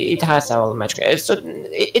see it has a volumetric. So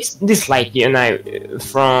it's this light, you know,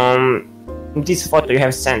 from this photo you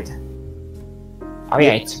have sent. Oh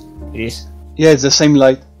yeah, it is. Yeah, it's the same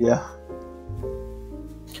light. Yeah.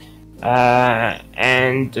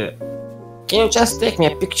 And can you just take me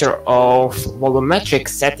a picture of volumetric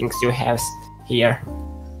settings you have here?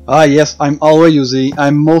 Ah, yes. I'm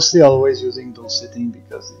mostly always using those settings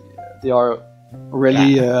because they are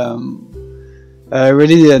really,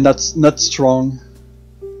 really not strong.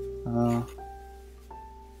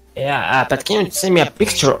 But can you send me a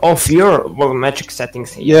picture of your volumetric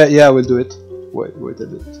settings here? Yeah, I will do it. Wait a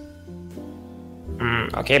bit.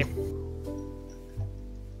 Okay.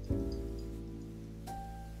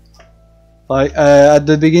 Like at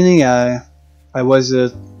the beginning, I was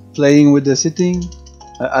playing with the setting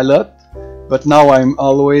a lot, but now I'm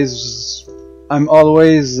always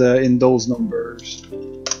in those numbers.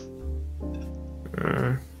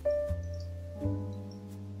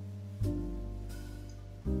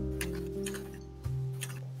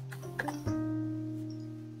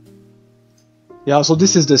 Yeah, so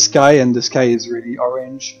this is the sky, and the sky is really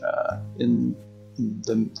orange in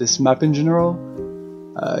this map in general.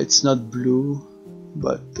 It's not blue,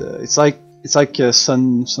 but it's like a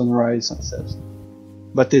sunrise, sunset.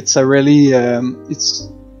 But it's a really it's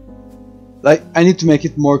like I need to make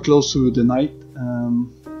it more close to the night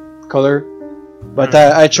color. But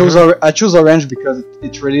I chose orange because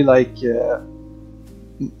it really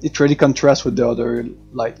it really contrasts with the other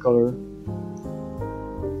light color.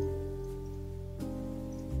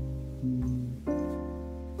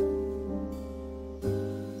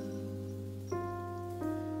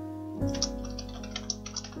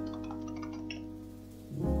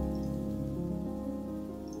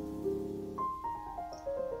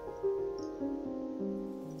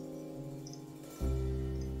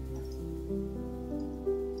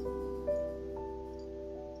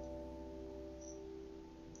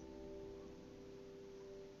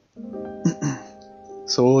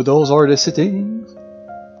 So those are the settings.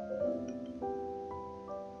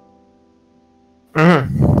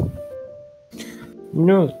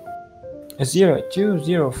 No.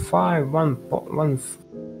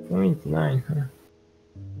 0.9.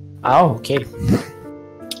 Oh, okay.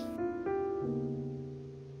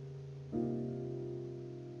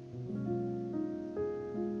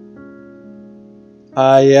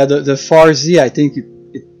 Yeah, the far Z, I think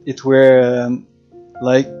it were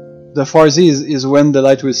like the far Z is when the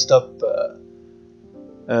light will stop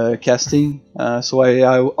casting. So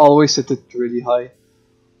I always set it really high.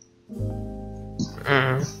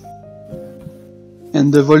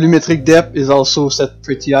 And the volumetric depth is also set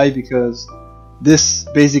pretty high because this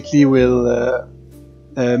basically will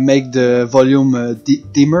make the volume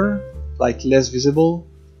dimmer, like less visible.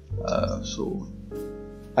 So,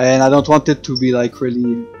 and I don't want it to be like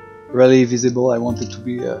really visible. I want it to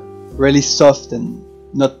be really soft and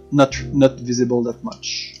not visible that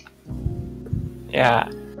much. Yeah.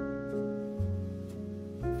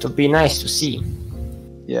 To be nice to see.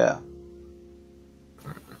 Yeah.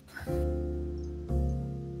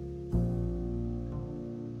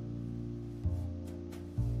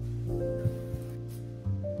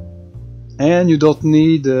 And you don't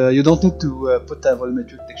need to put a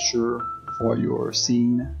volumetric texture for your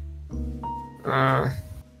scene.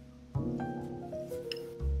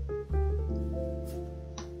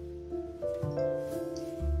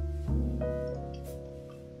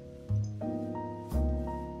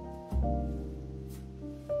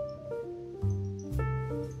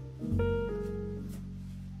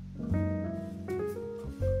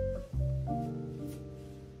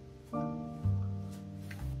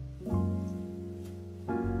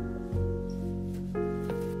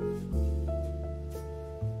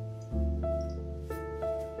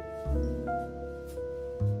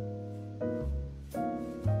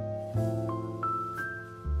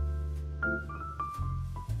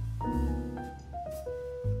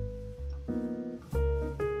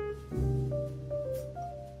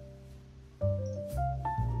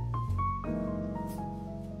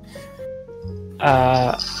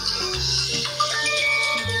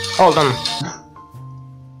 Hold on.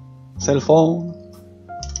 Cell phone.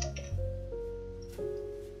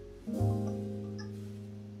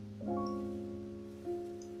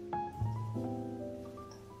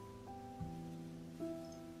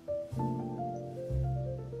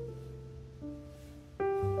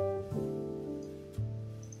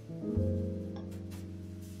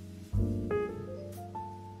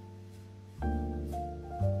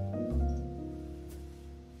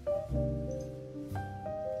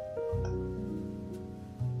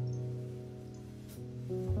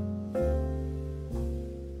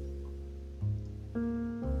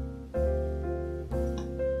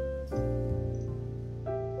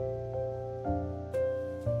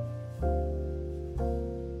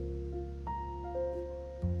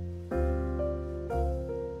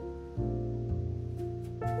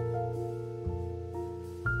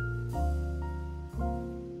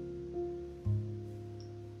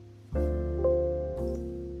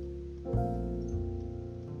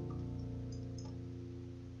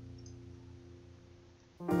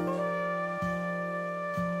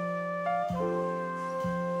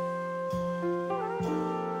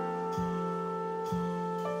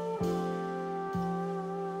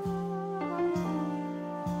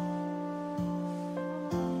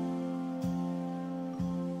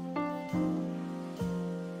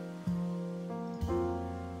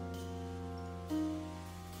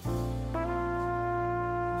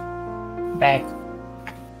 back.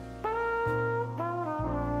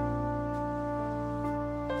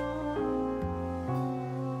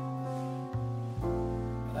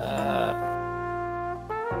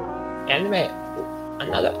 Anyway,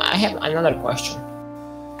 I have another question.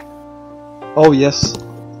 Oh yes.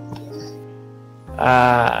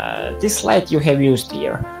 This light you have used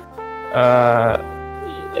here,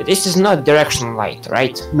 this is not directional light,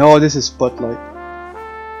 right? No, this is spotlight.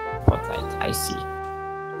 Spotlight, I see.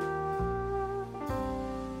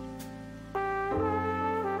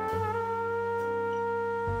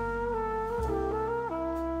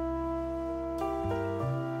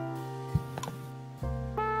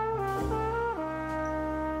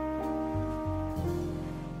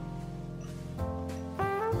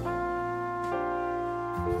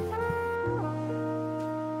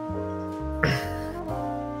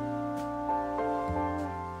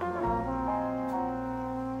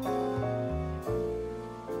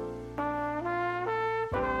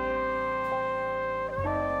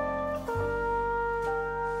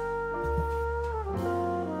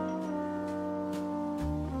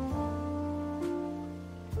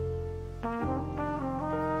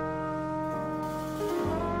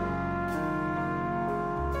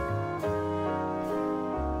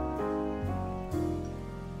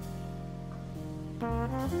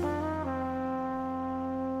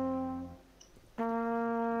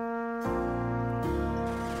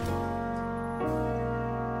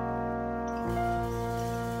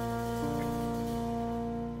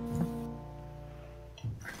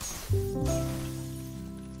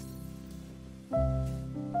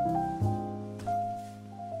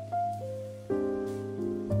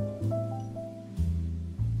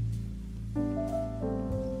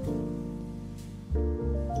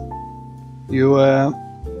 You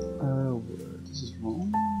this is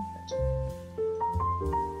wrong.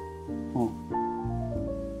 Oh.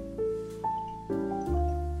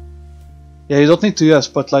 Yeah, you don't need to use a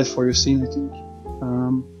spotlight for your scene, I think.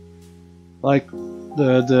 Like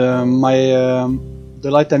the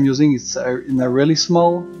light I'm using is in a really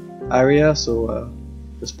small area, so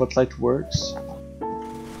the spotlight works.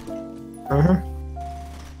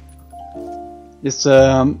 It's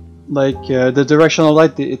like the directional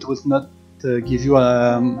light. It will not give you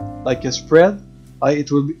like a spread.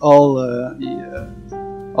 It will be all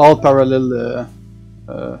parallel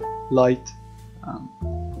light.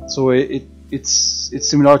 So it's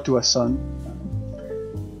similar to a sun.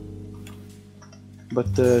 But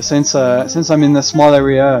since I'm in a small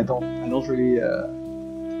area, I don't really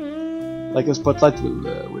like a spotlight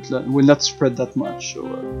will not spread that much, so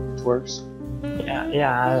it works.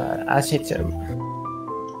 Yeah, as it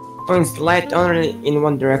points the light only in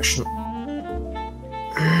one direction.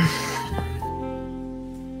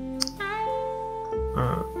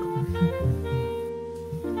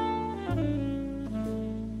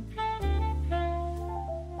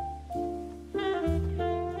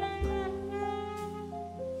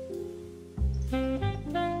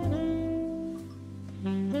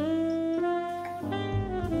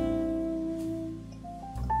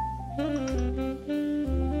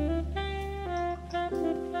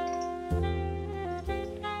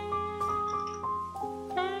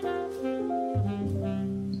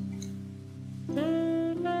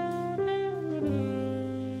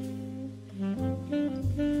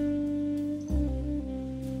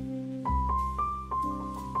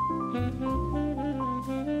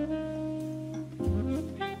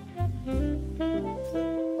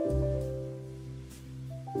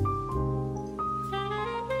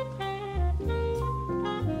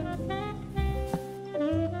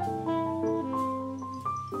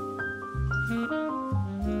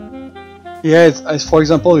 Yeah, as for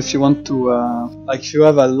example, if you want to, like if you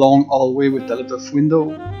have a long hallway with a lot of window,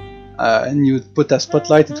 and you put a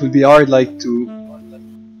spotlight, it will be hard like to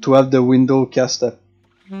have the window cast a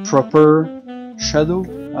proper shadow,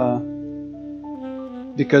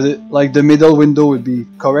 because like the middle window would be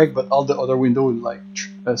correct, but all the other window would like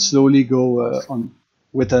slowly go on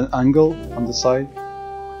with an angle on the side.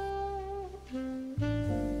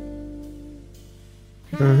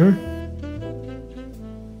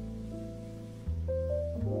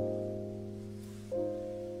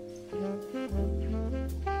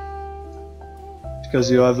 Because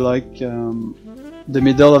you have like the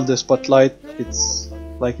middle of the spotlight, it's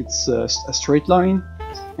a straight line,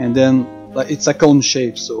 and then like it's a cone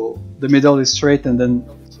shape, so the middle is straight, and then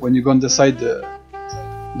when you go on the side, the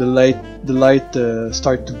light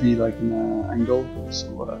start to be like in an angle,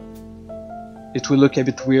 so it will look a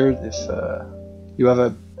bit weird if you have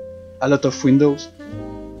a lot of windows.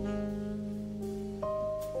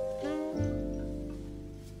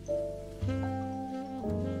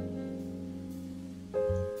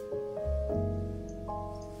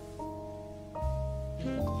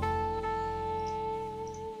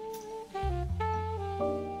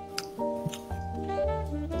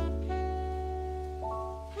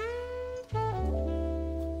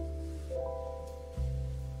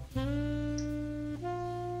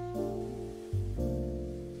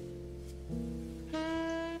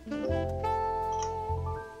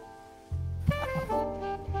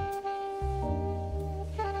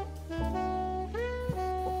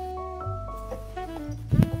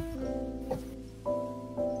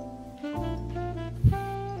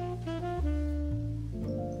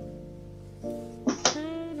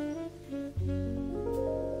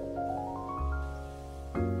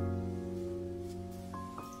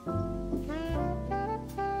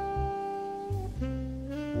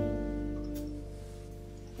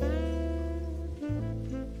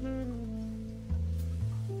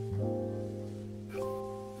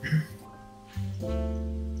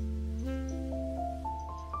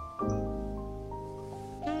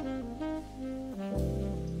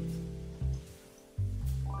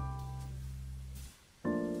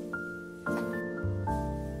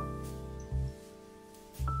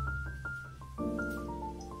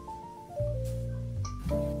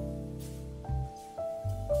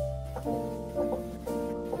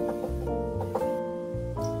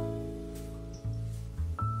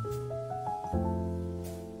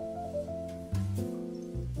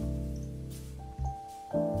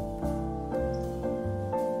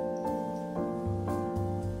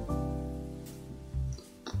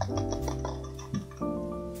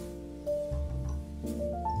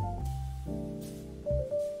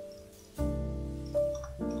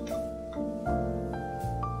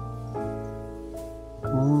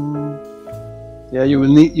 Yeah, you will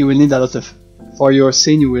need a lot of for your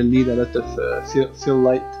scene. You will need a lot of fill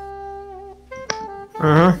light,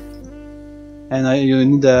 and you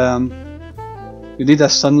need a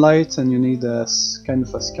sunlight and you need a kind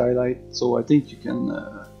of a skylight. So I think you can.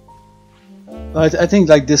 I think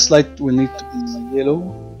like this light will need to be yellow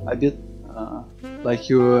a bit, like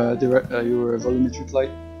your volumetric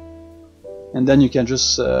light, and then you can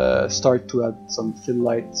just start to add some fill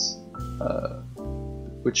lights,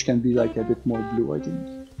 which can be like a bit more blue, I think.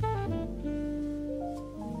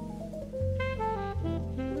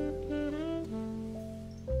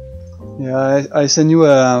 Yeah, I sent you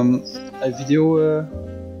a video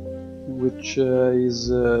which is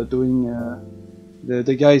doing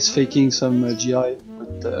the guy is faking some GI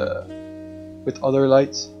with other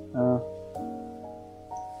lights.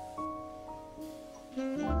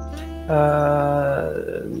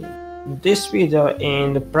 This video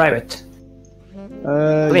in the private.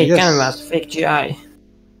 Play Yes. canvas, fake GI.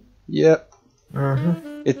 Yeah.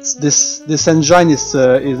 It's this engine is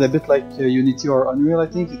a bit like Unity or Unreal. I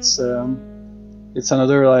think it's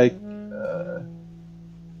another like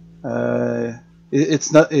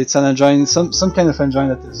it's an engine, some kind of engine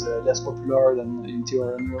that is less popular than Unity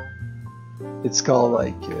or Unreal. It's called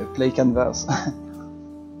like Play Canvas.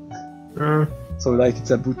 So like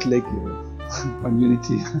it's a bootleg on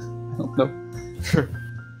Unity. I don't know.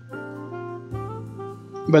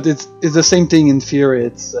 But it's the same thing in theory.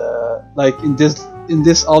 It's like in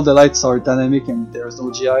this all the lights are dynamic and there's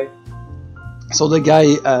no GI. So the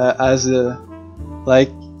guy has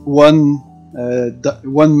like one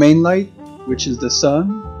main light, which is the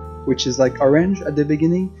sun, which is like orange at the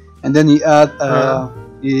beginning, and then he add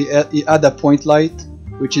a point light,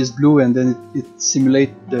 which is blue, and then it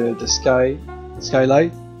simulates the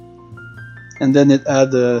skylight, and then it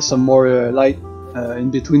add some more light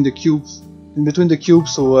in between the cubes.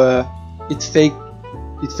 So it fake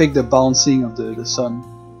the bouncing of the sun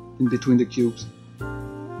in between the cubes.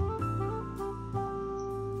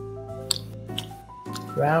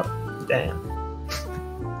 Well, damn.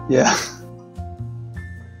 Yeah.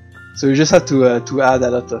 So you just have to add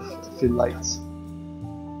a lot of fill lights.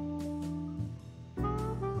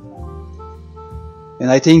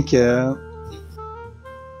 And I think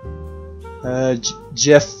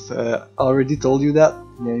Jeff already told you that.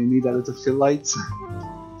 Yeah, you need a lot of fill lights.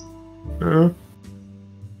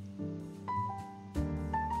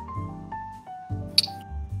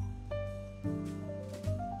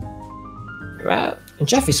 Well,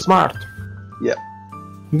 Jeff is smart. Yeah.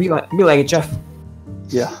 Be like Jeff.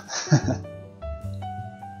 Yeah.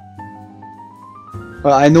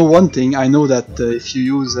 Well, I know one thing. I know that if you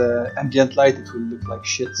use ambient light, it will look like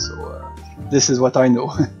shit. So this is what I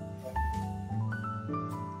know.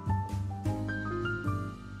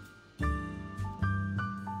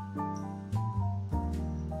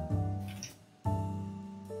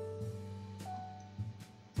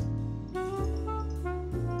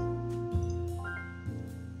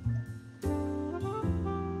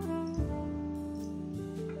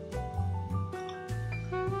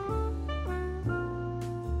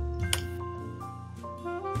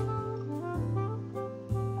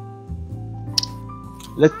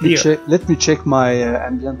 Let me check my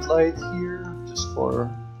ambient light here, just for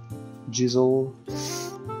Jizzle.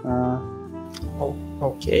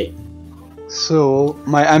 Okay. So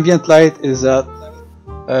my ambient light is at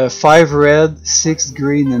 5 red, 6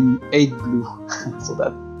 green, and 8 blue. So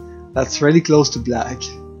that's really close to black.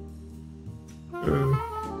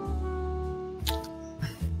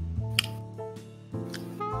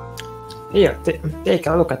 Here, take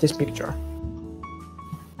a look at this picture.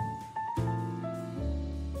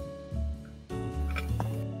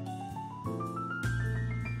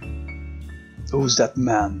 Who's that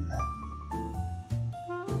man?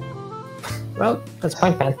 Well, that's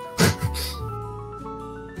fine, man.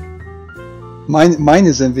 Mine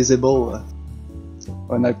is invisible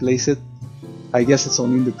when I place it. I guess it's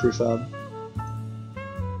only in the prefab.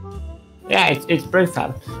 Yeah, it's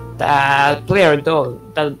prefab. That player doll,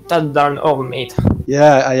 that darn all made.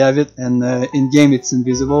 Yeah, I have it, and in game it's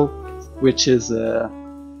invisible, which is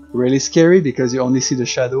really scary because you only see the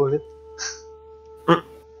shadow of it.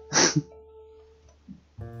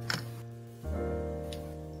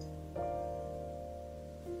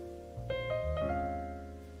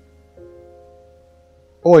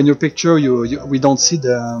 Oh, in your picture, we don't see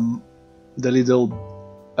the little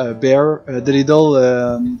bear, the little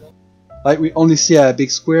like we only see a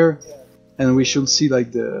big square, and we should see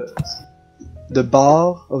like the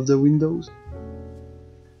bar of the windows.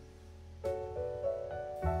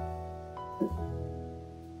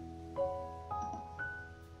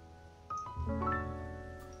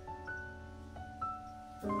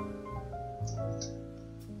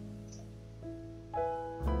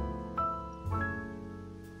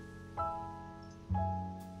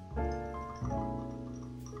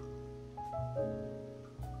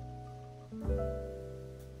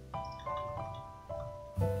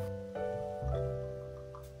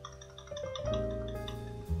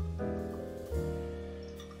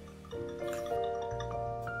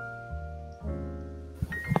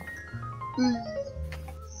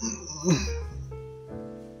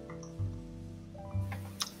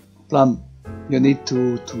 Plum, you need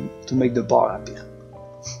to make the bar happier.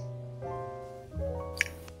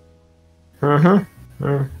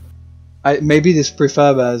 Maybe this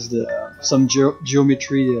prefab has some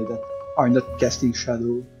geometry that are not casting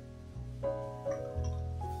shadow.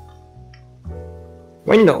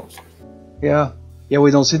 Windows. Yeah, we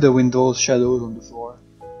don't see the windows shadows on the floor.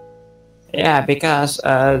 Yeah, because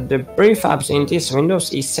the prefabs in these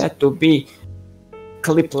windows is set to be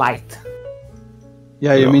clip light.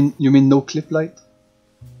 Yeah, you mean no clip light?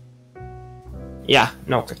 Yeah,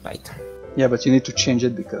 no clip light. Yeah, but you need to change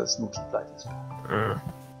it because no clip light is bad.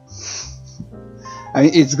 I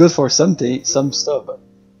mean, it's good for some stuff, but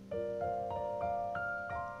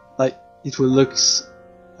like it will look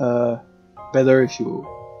better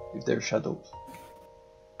if there are shadows.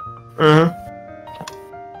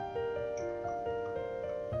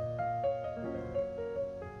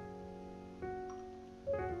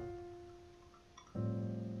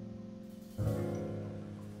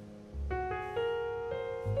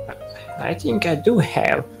 I think I do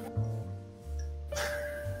have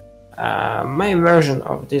my version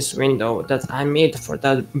of this window that I made for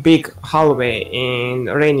that big hallway in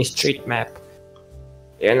Rainy Street map.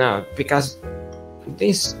 You know, because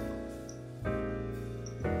this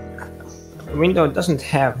window doesn't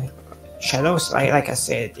have shadows, like I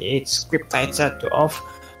said, it's clip light set to off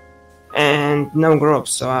and no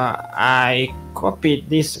groups. So I copied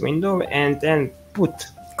this window and then put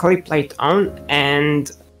clip light on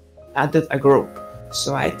and added a group.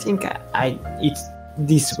 So I think it's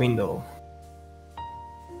this window.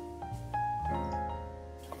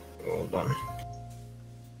 Hold on.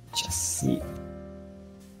 Just see.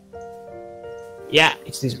 Yeah,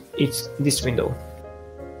 it's this window.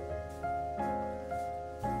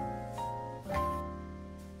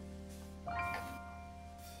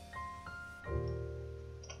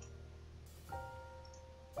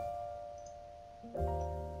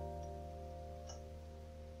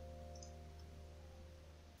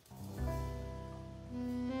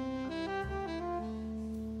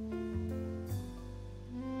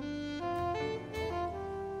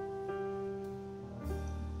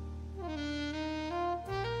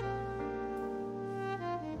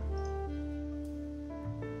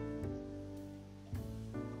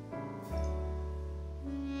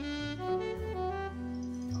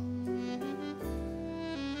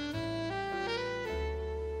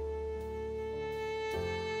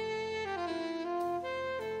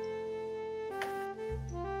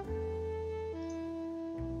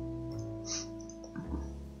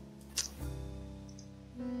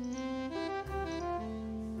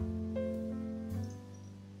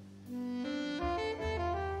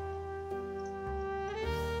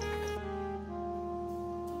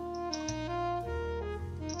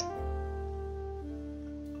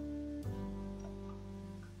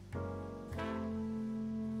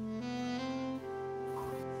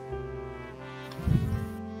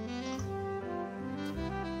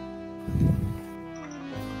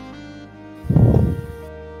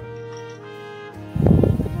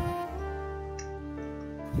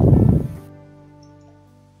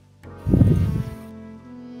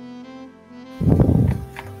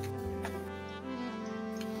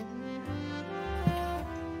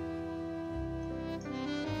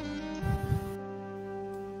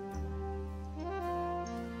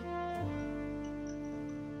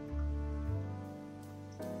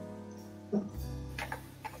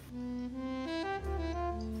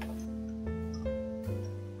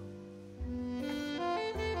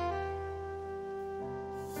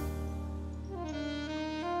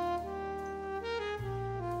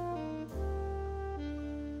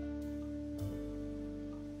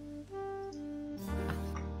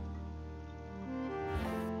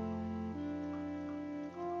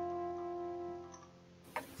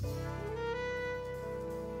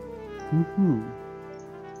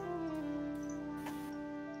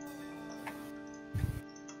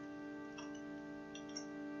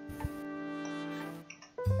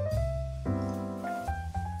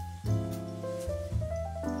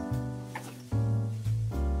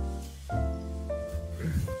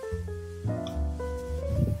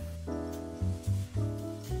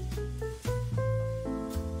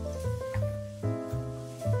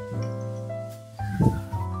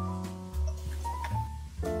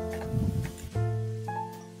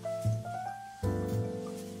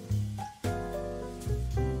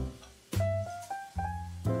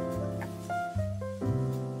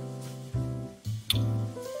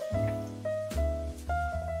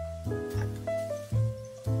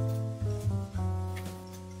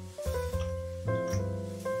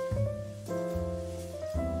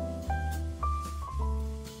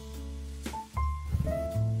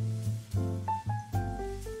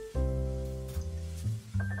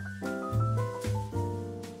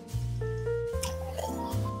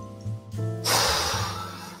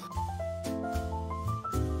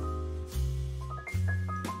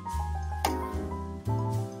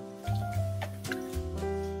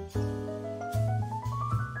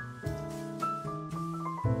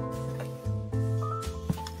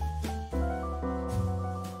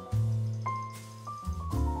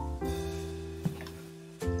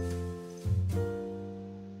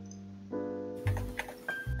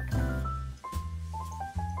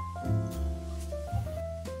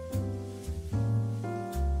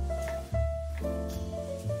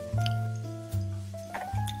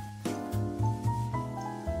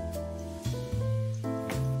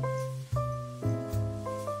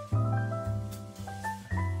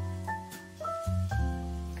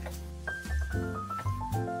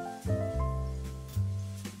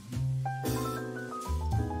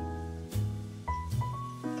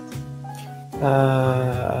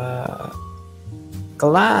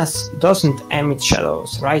 Glass doesn't emit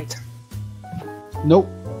shadows, right? Nope,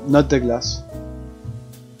 not the glass.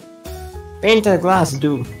 Painted glass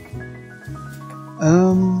do.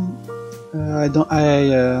 I don't.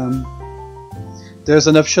 There's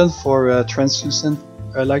an option for translucent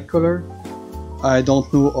light color. I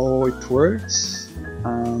don't know how it works.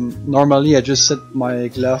 Normally, I just set my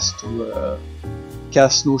glass to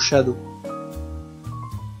cast no shadow.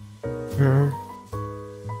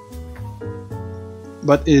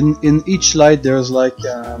 But in each light, there's like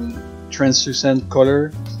translucent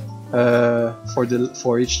color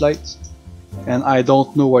for each light, and I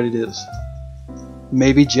don't know what it is.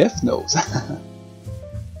 Maybe Jeff knows.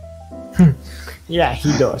 Yeah,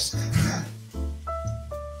 he does.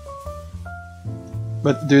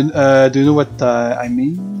 But do you know what I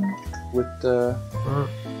mean with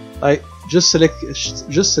like just select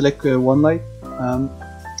one light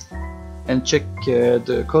and check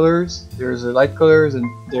the colors. There's light colors and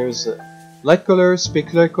there's light color,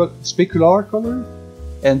 specular color,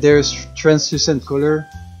 and there's translucent color.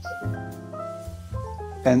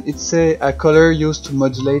 And it's a color used to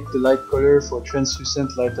modulate the light color for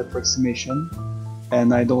translucent light approximation.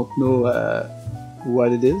 And I don't know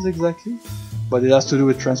what it is exactly, but it has to do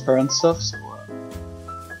with transparent stuff.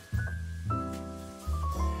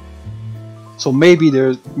 So maybe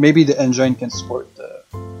the engine can support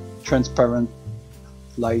transparent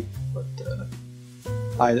light, but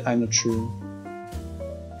I'm not sure.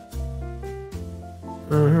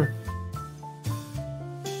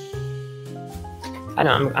 I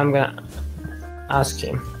know. I'm gonna ask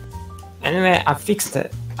him. Anyway,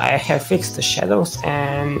 I have fixed the shadows,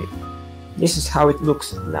 and this is how it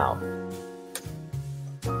looks now.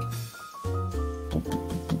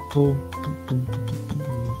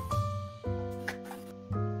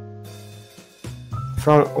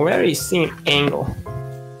 From very same angle,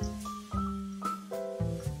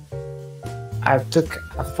 I took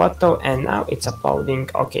a photo and now it's uploading.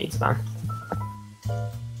 Okay, it's done.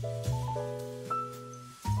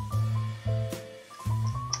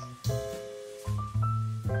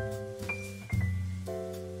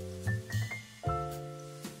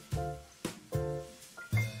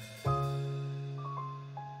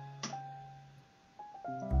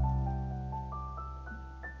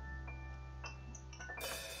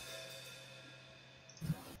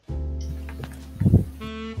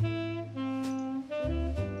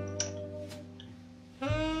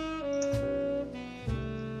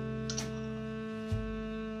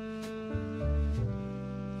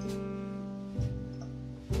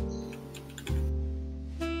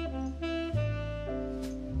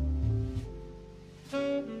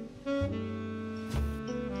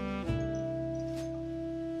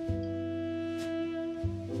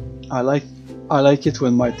 I like it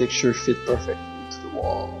when my texture fit perfectly into the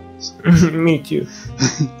walls. Me too.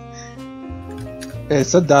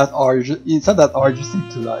 It's not that hard. It's not that hard. Just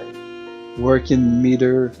need to like work in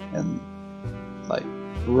meter and like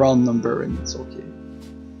round number, and it's okay.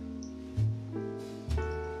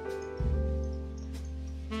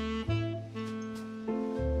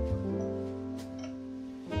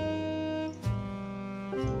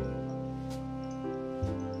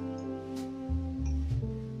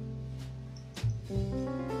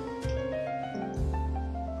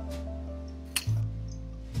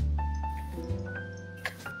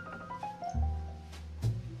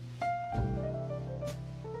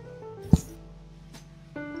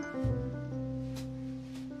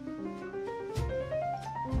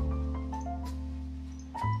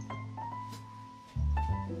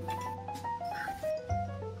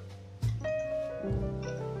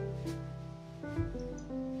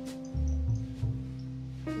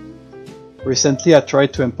 Recently, I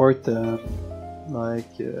tried to import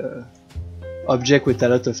object with a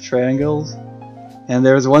lot of triangles, and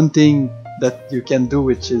there's one thing that you can do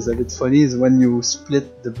which is a bit funny, is when you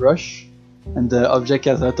split the brush and the object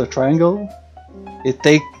has a lot of triangle, it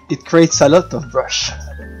creates a lot of brush.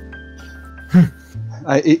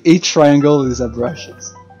 Each triangle is a brush.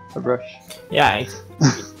 It's a brush. Yeah, it's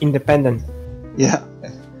independent. Yeah,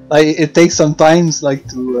 like it takes some times like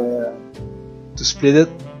to split it,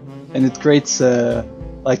 and it creates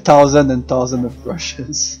like thousands and thousands of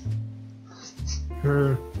brushes.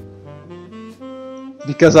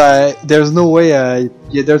 Because there's no way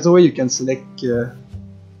you can select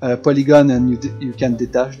a polygon and you can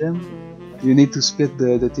detach them. You need to split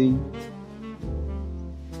the thing.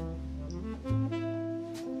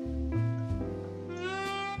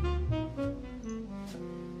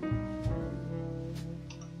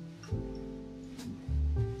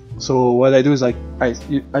 So what I do is I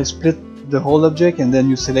split the whole object, and then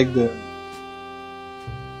you select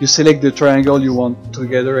you select the triangle you want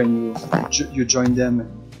together and you join them.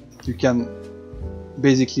 You can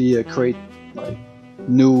basically create like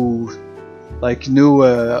new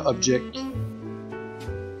object.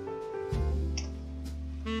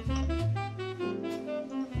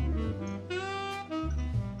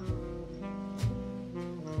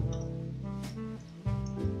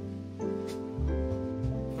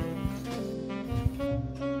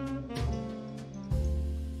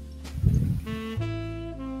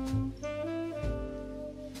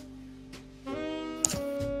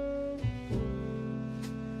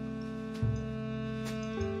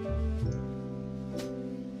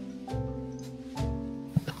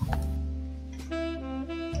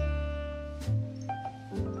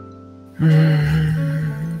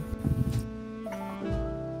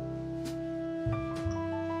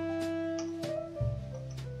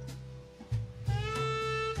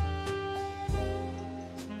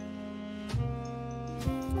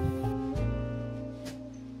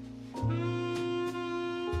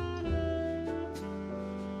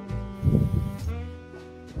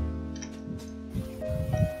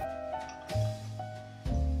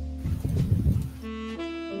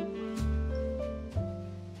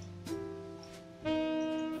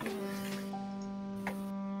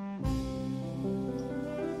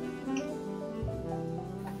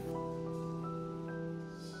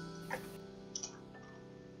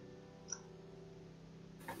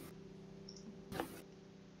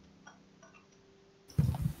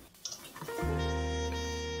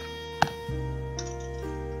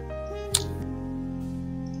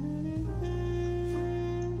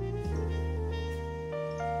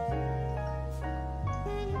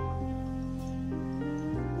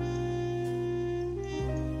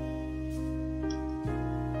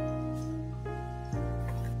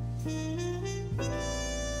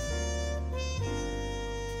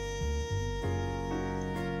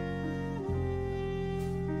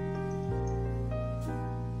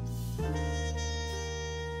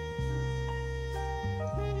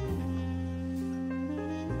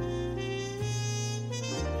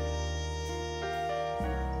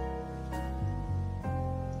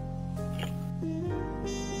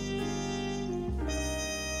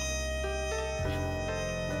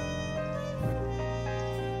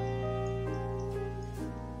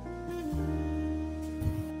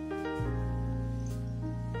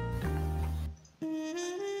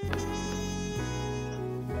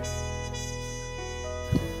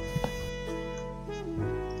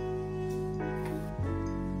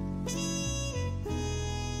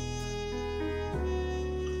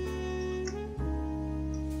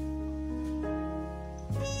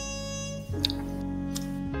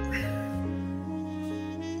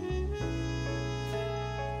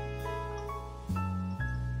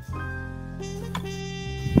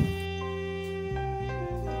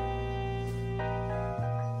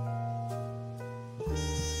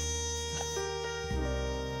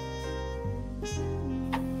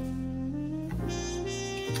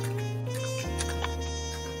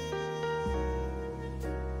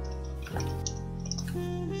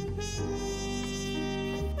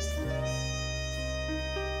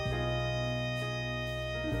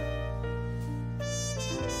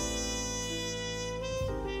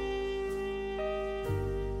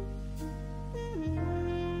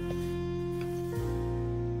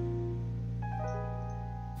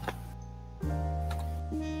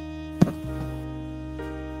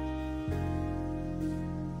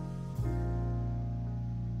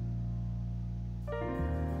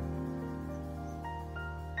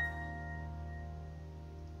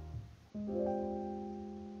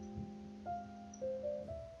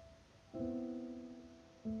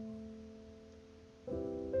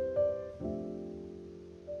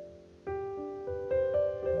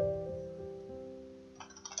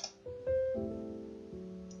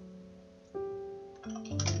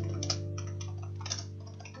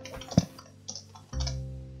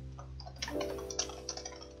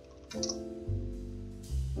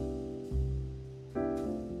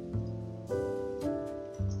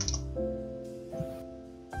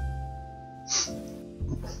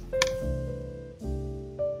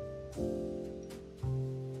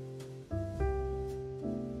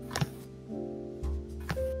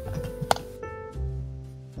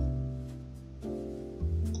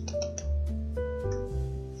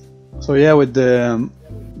 So yeah, with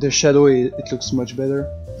the shadow, it looks much better.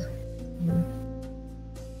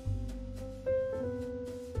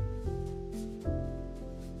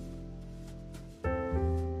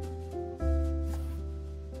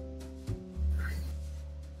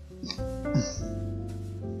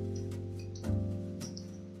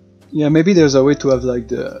 Yeah, maybe there's a way to have like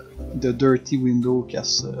the the dirty window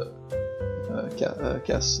cast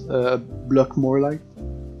block more light.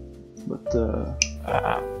 But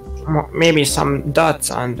maybe some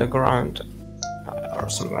dots on the ground or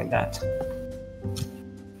something like that.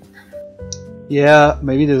 yeah,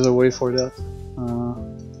 maybe there's a way for that.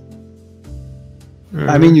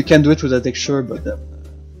 I mean, you can do it with a texture, but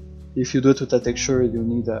if you do it with a texture, you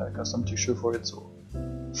need a custom texture for it.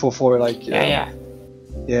 So for like Yeah.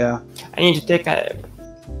 I need to take a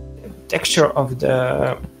texture of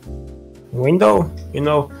the window,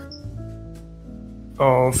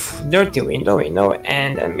 of dirty window,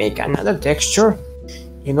 and make another texture,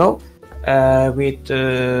 with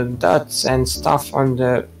dots and stuff on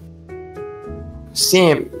the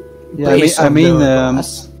same Yeah, place I of mean, the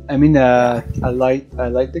glass. a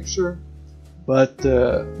light texture, but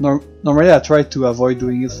normally I try to avoid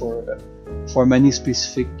doing it for many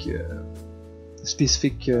specific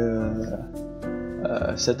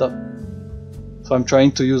setup. So I'm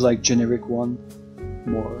trying to use like generic one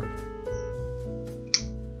more.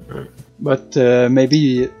 But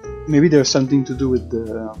maybe there's something to do with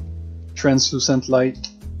the translucent light,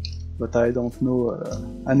 but I don't know.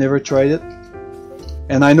 I never tried it.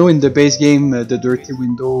 And I know in the base game the dirty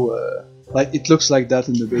window, like it looks like that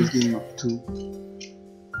in the base game too.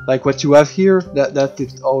 Like what you have here, that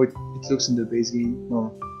it looks in the base game,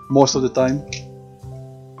 well, most of the time.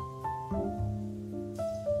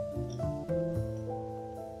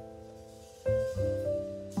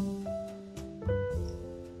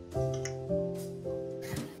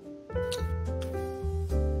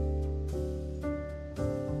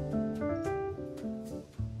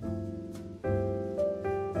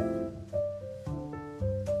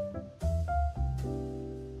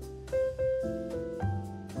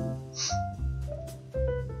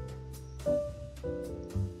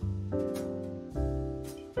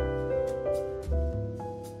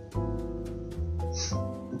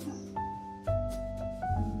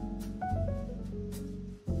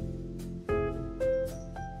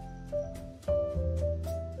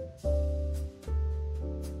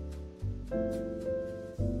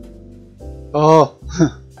 Oh,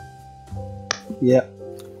 yeah.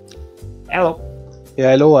 Hello.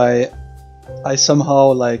 Yeah, hello. I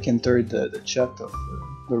somehow like entered the chat of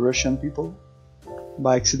the Russian people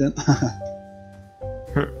by accident.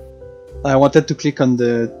 I wanted to click on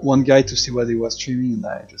the one guy to see what he was streaming, and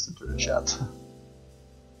I just entered the chat.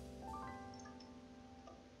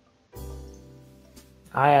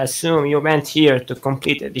 I assume you went here to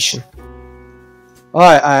complete edition. Oh,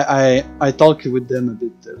 I talked with them a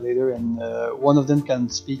bit later, and one of them can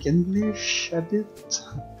speak English a bit.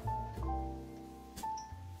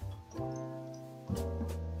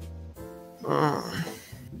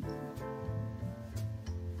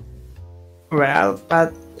 Well,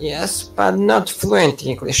 but not fluent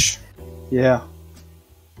English. Yeah.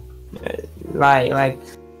 Like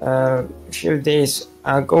a few days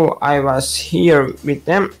ago, I was here with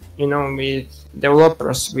them, with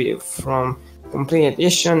developers from Complete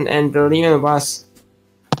Edition, and the reason was,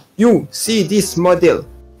 you see this model,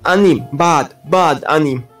 anim, bad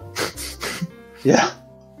anim. Yeah.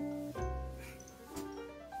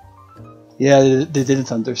 Yeah, they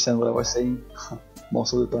didn't understand what I was saying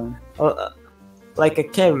most of the time. Like a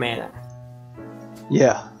caveman.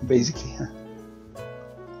 Yeah, basically.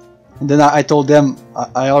 And then I told them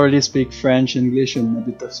I already speak French, English, and a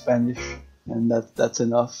bit of Spanish, and that's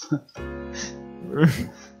enough.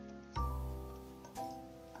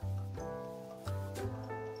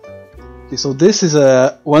 Okay, so this is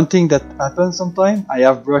one thing that happens sometimes. I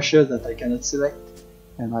have brushes that I cannot select,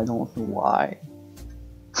 and I don't know why.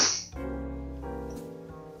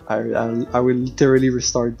 I will literally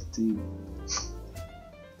restart the team.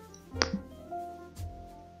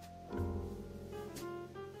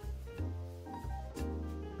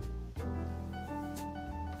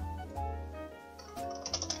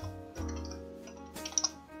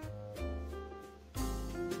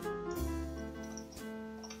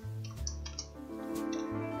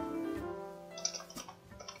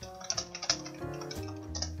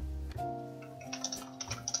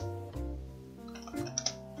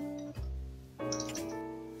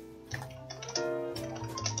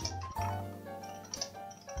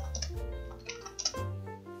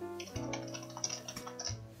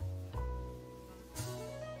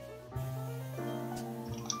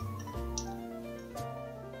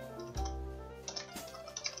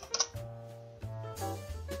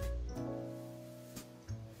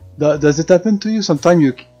 Does it happen to you?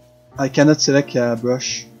 Sometimes I cannot select a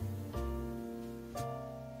brush.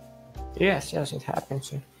 Yes, it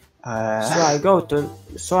happens. So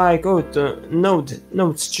I go to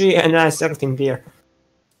node 3 and I select in there.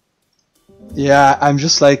 Yeah, I'm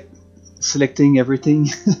just like selecting everything.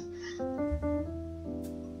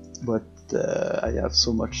 But I have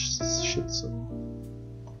so much shit, so.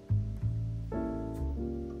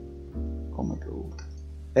 Oh my god.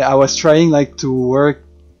 Yeah, I was trying like to work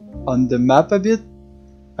on the map a bit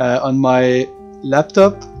on my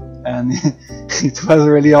laptop, and it was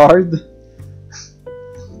really hard.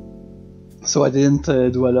 So I didn't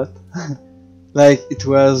do a lot. Like it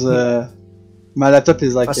was. My laptop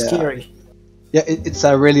is like. Was scary. Yeah, it's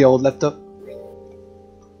a really old laptop.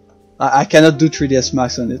 I cannot do 3ds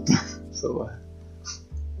Max on it, so.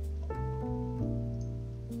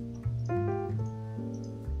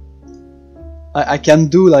 I can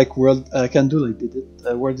do like world. I can do like did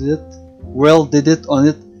it. Where did it? World did it on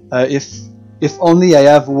it. If only I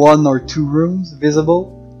have 1 or 2 rooms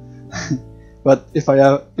visible. But if I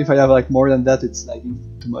have like more than that, it's lagging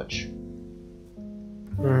too much.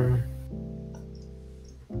 Mm.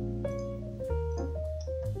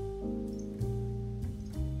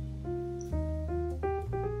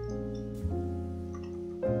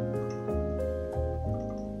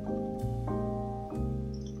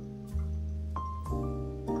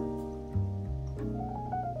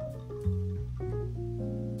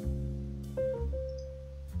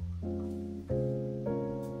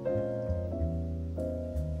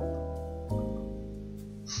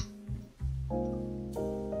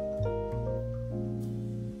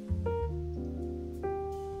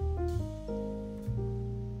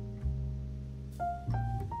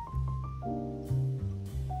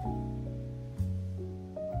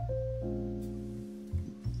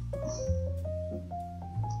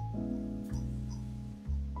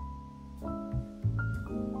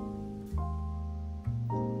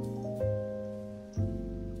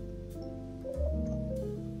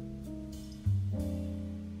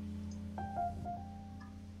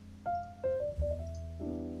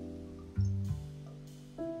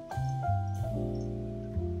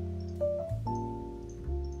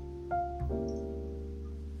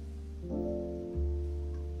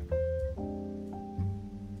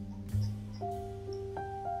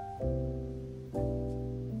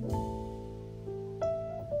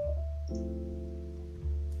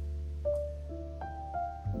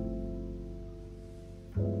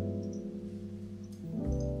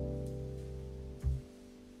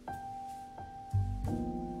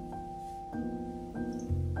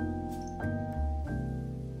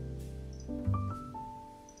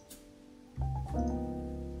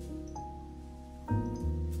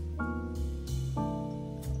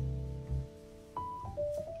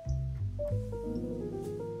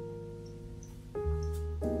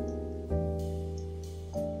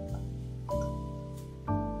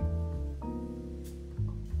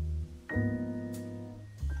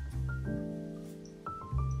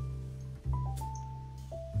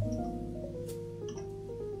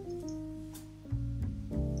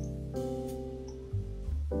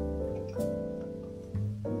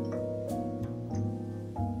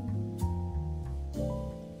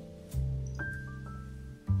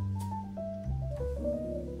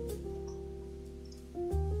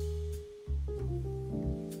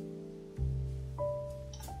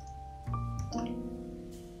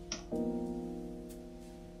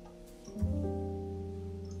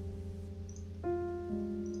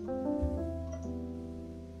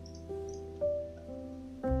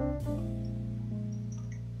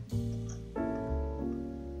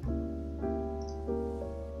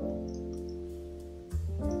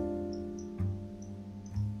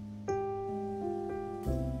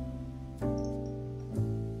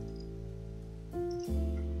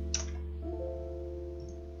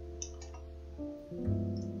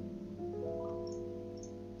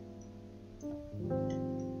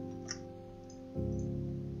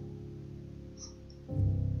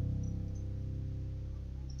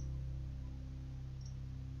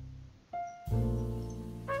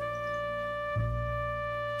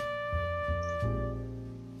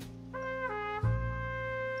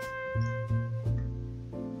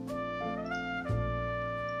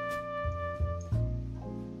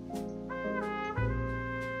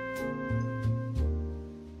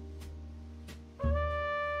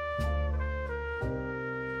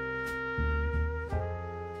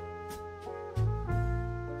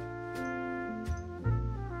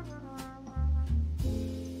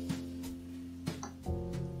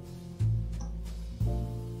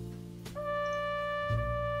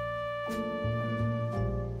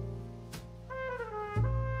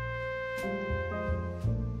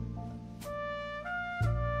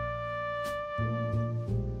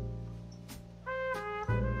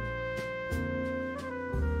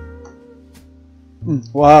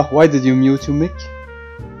 Wow, why did you mute your mic?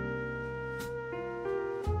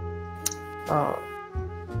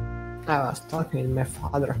 was talking with my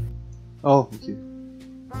father. Oh, okay.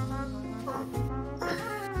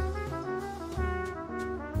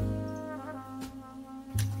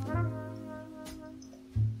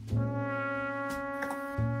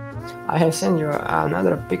 I have sent you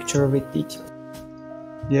another picture with details.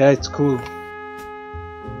 Yeah, it's cool.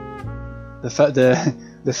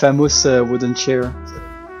 The famous wooden chair.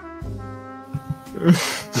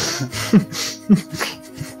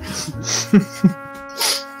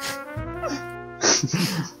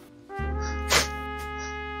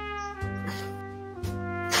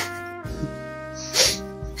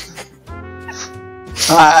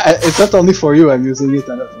 It's not only for you. I'm using it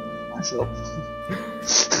myself.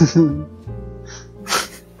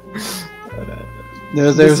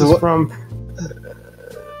 There's This is a from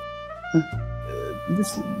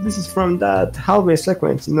this is from that hallway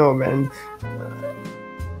sequence, you know, man.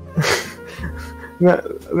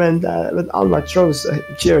 when Alma throws a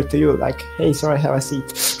chair to you, like, "Hey, sorry, have a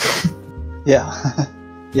seat." yeah,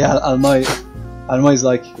 yeah. Alma is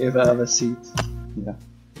like, if I have a seat. Yeah.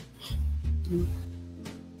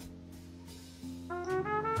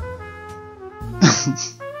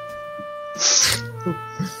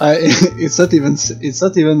 It's not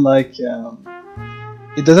even like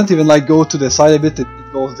it doesn't even like go to the side a bit. It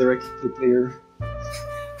goes directly to the player.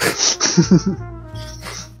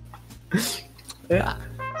 Yeah.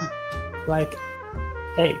 Like,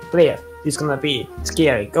 "Hey, player, this is gonna be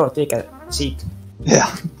scary. Go take a seat."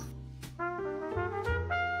 Yeah.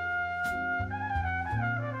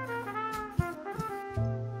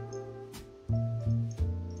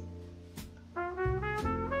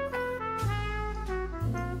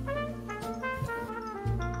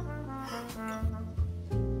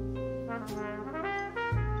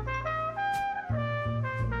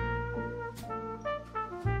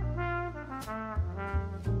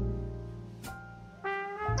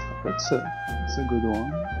 That's a good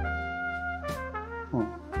one. Oh.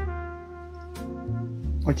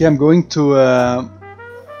 Okay, I'm going to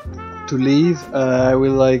leave. I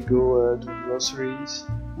will like go to groceries.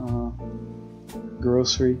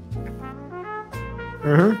 Grocery.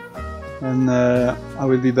 Mm-hmm. And I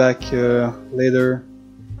will be back later.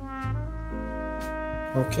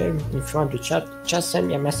 Okay, if you want to chat, just send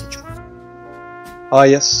me a message. Ah,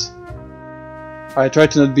 yes. I try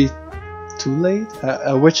to not be too late.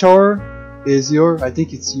 Which hour is your? I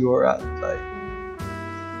think it's your at like.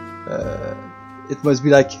 It must be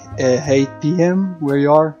like 8 p.m. where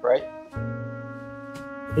you are, right?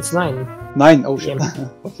 It's 9. 9. Oh shit. PM.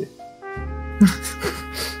 Okay.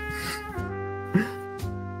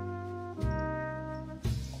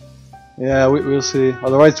 Yeah, we'll see.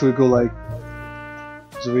 Otherwise, we'll go like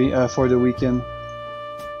for the weekend.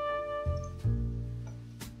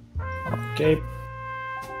 Okay.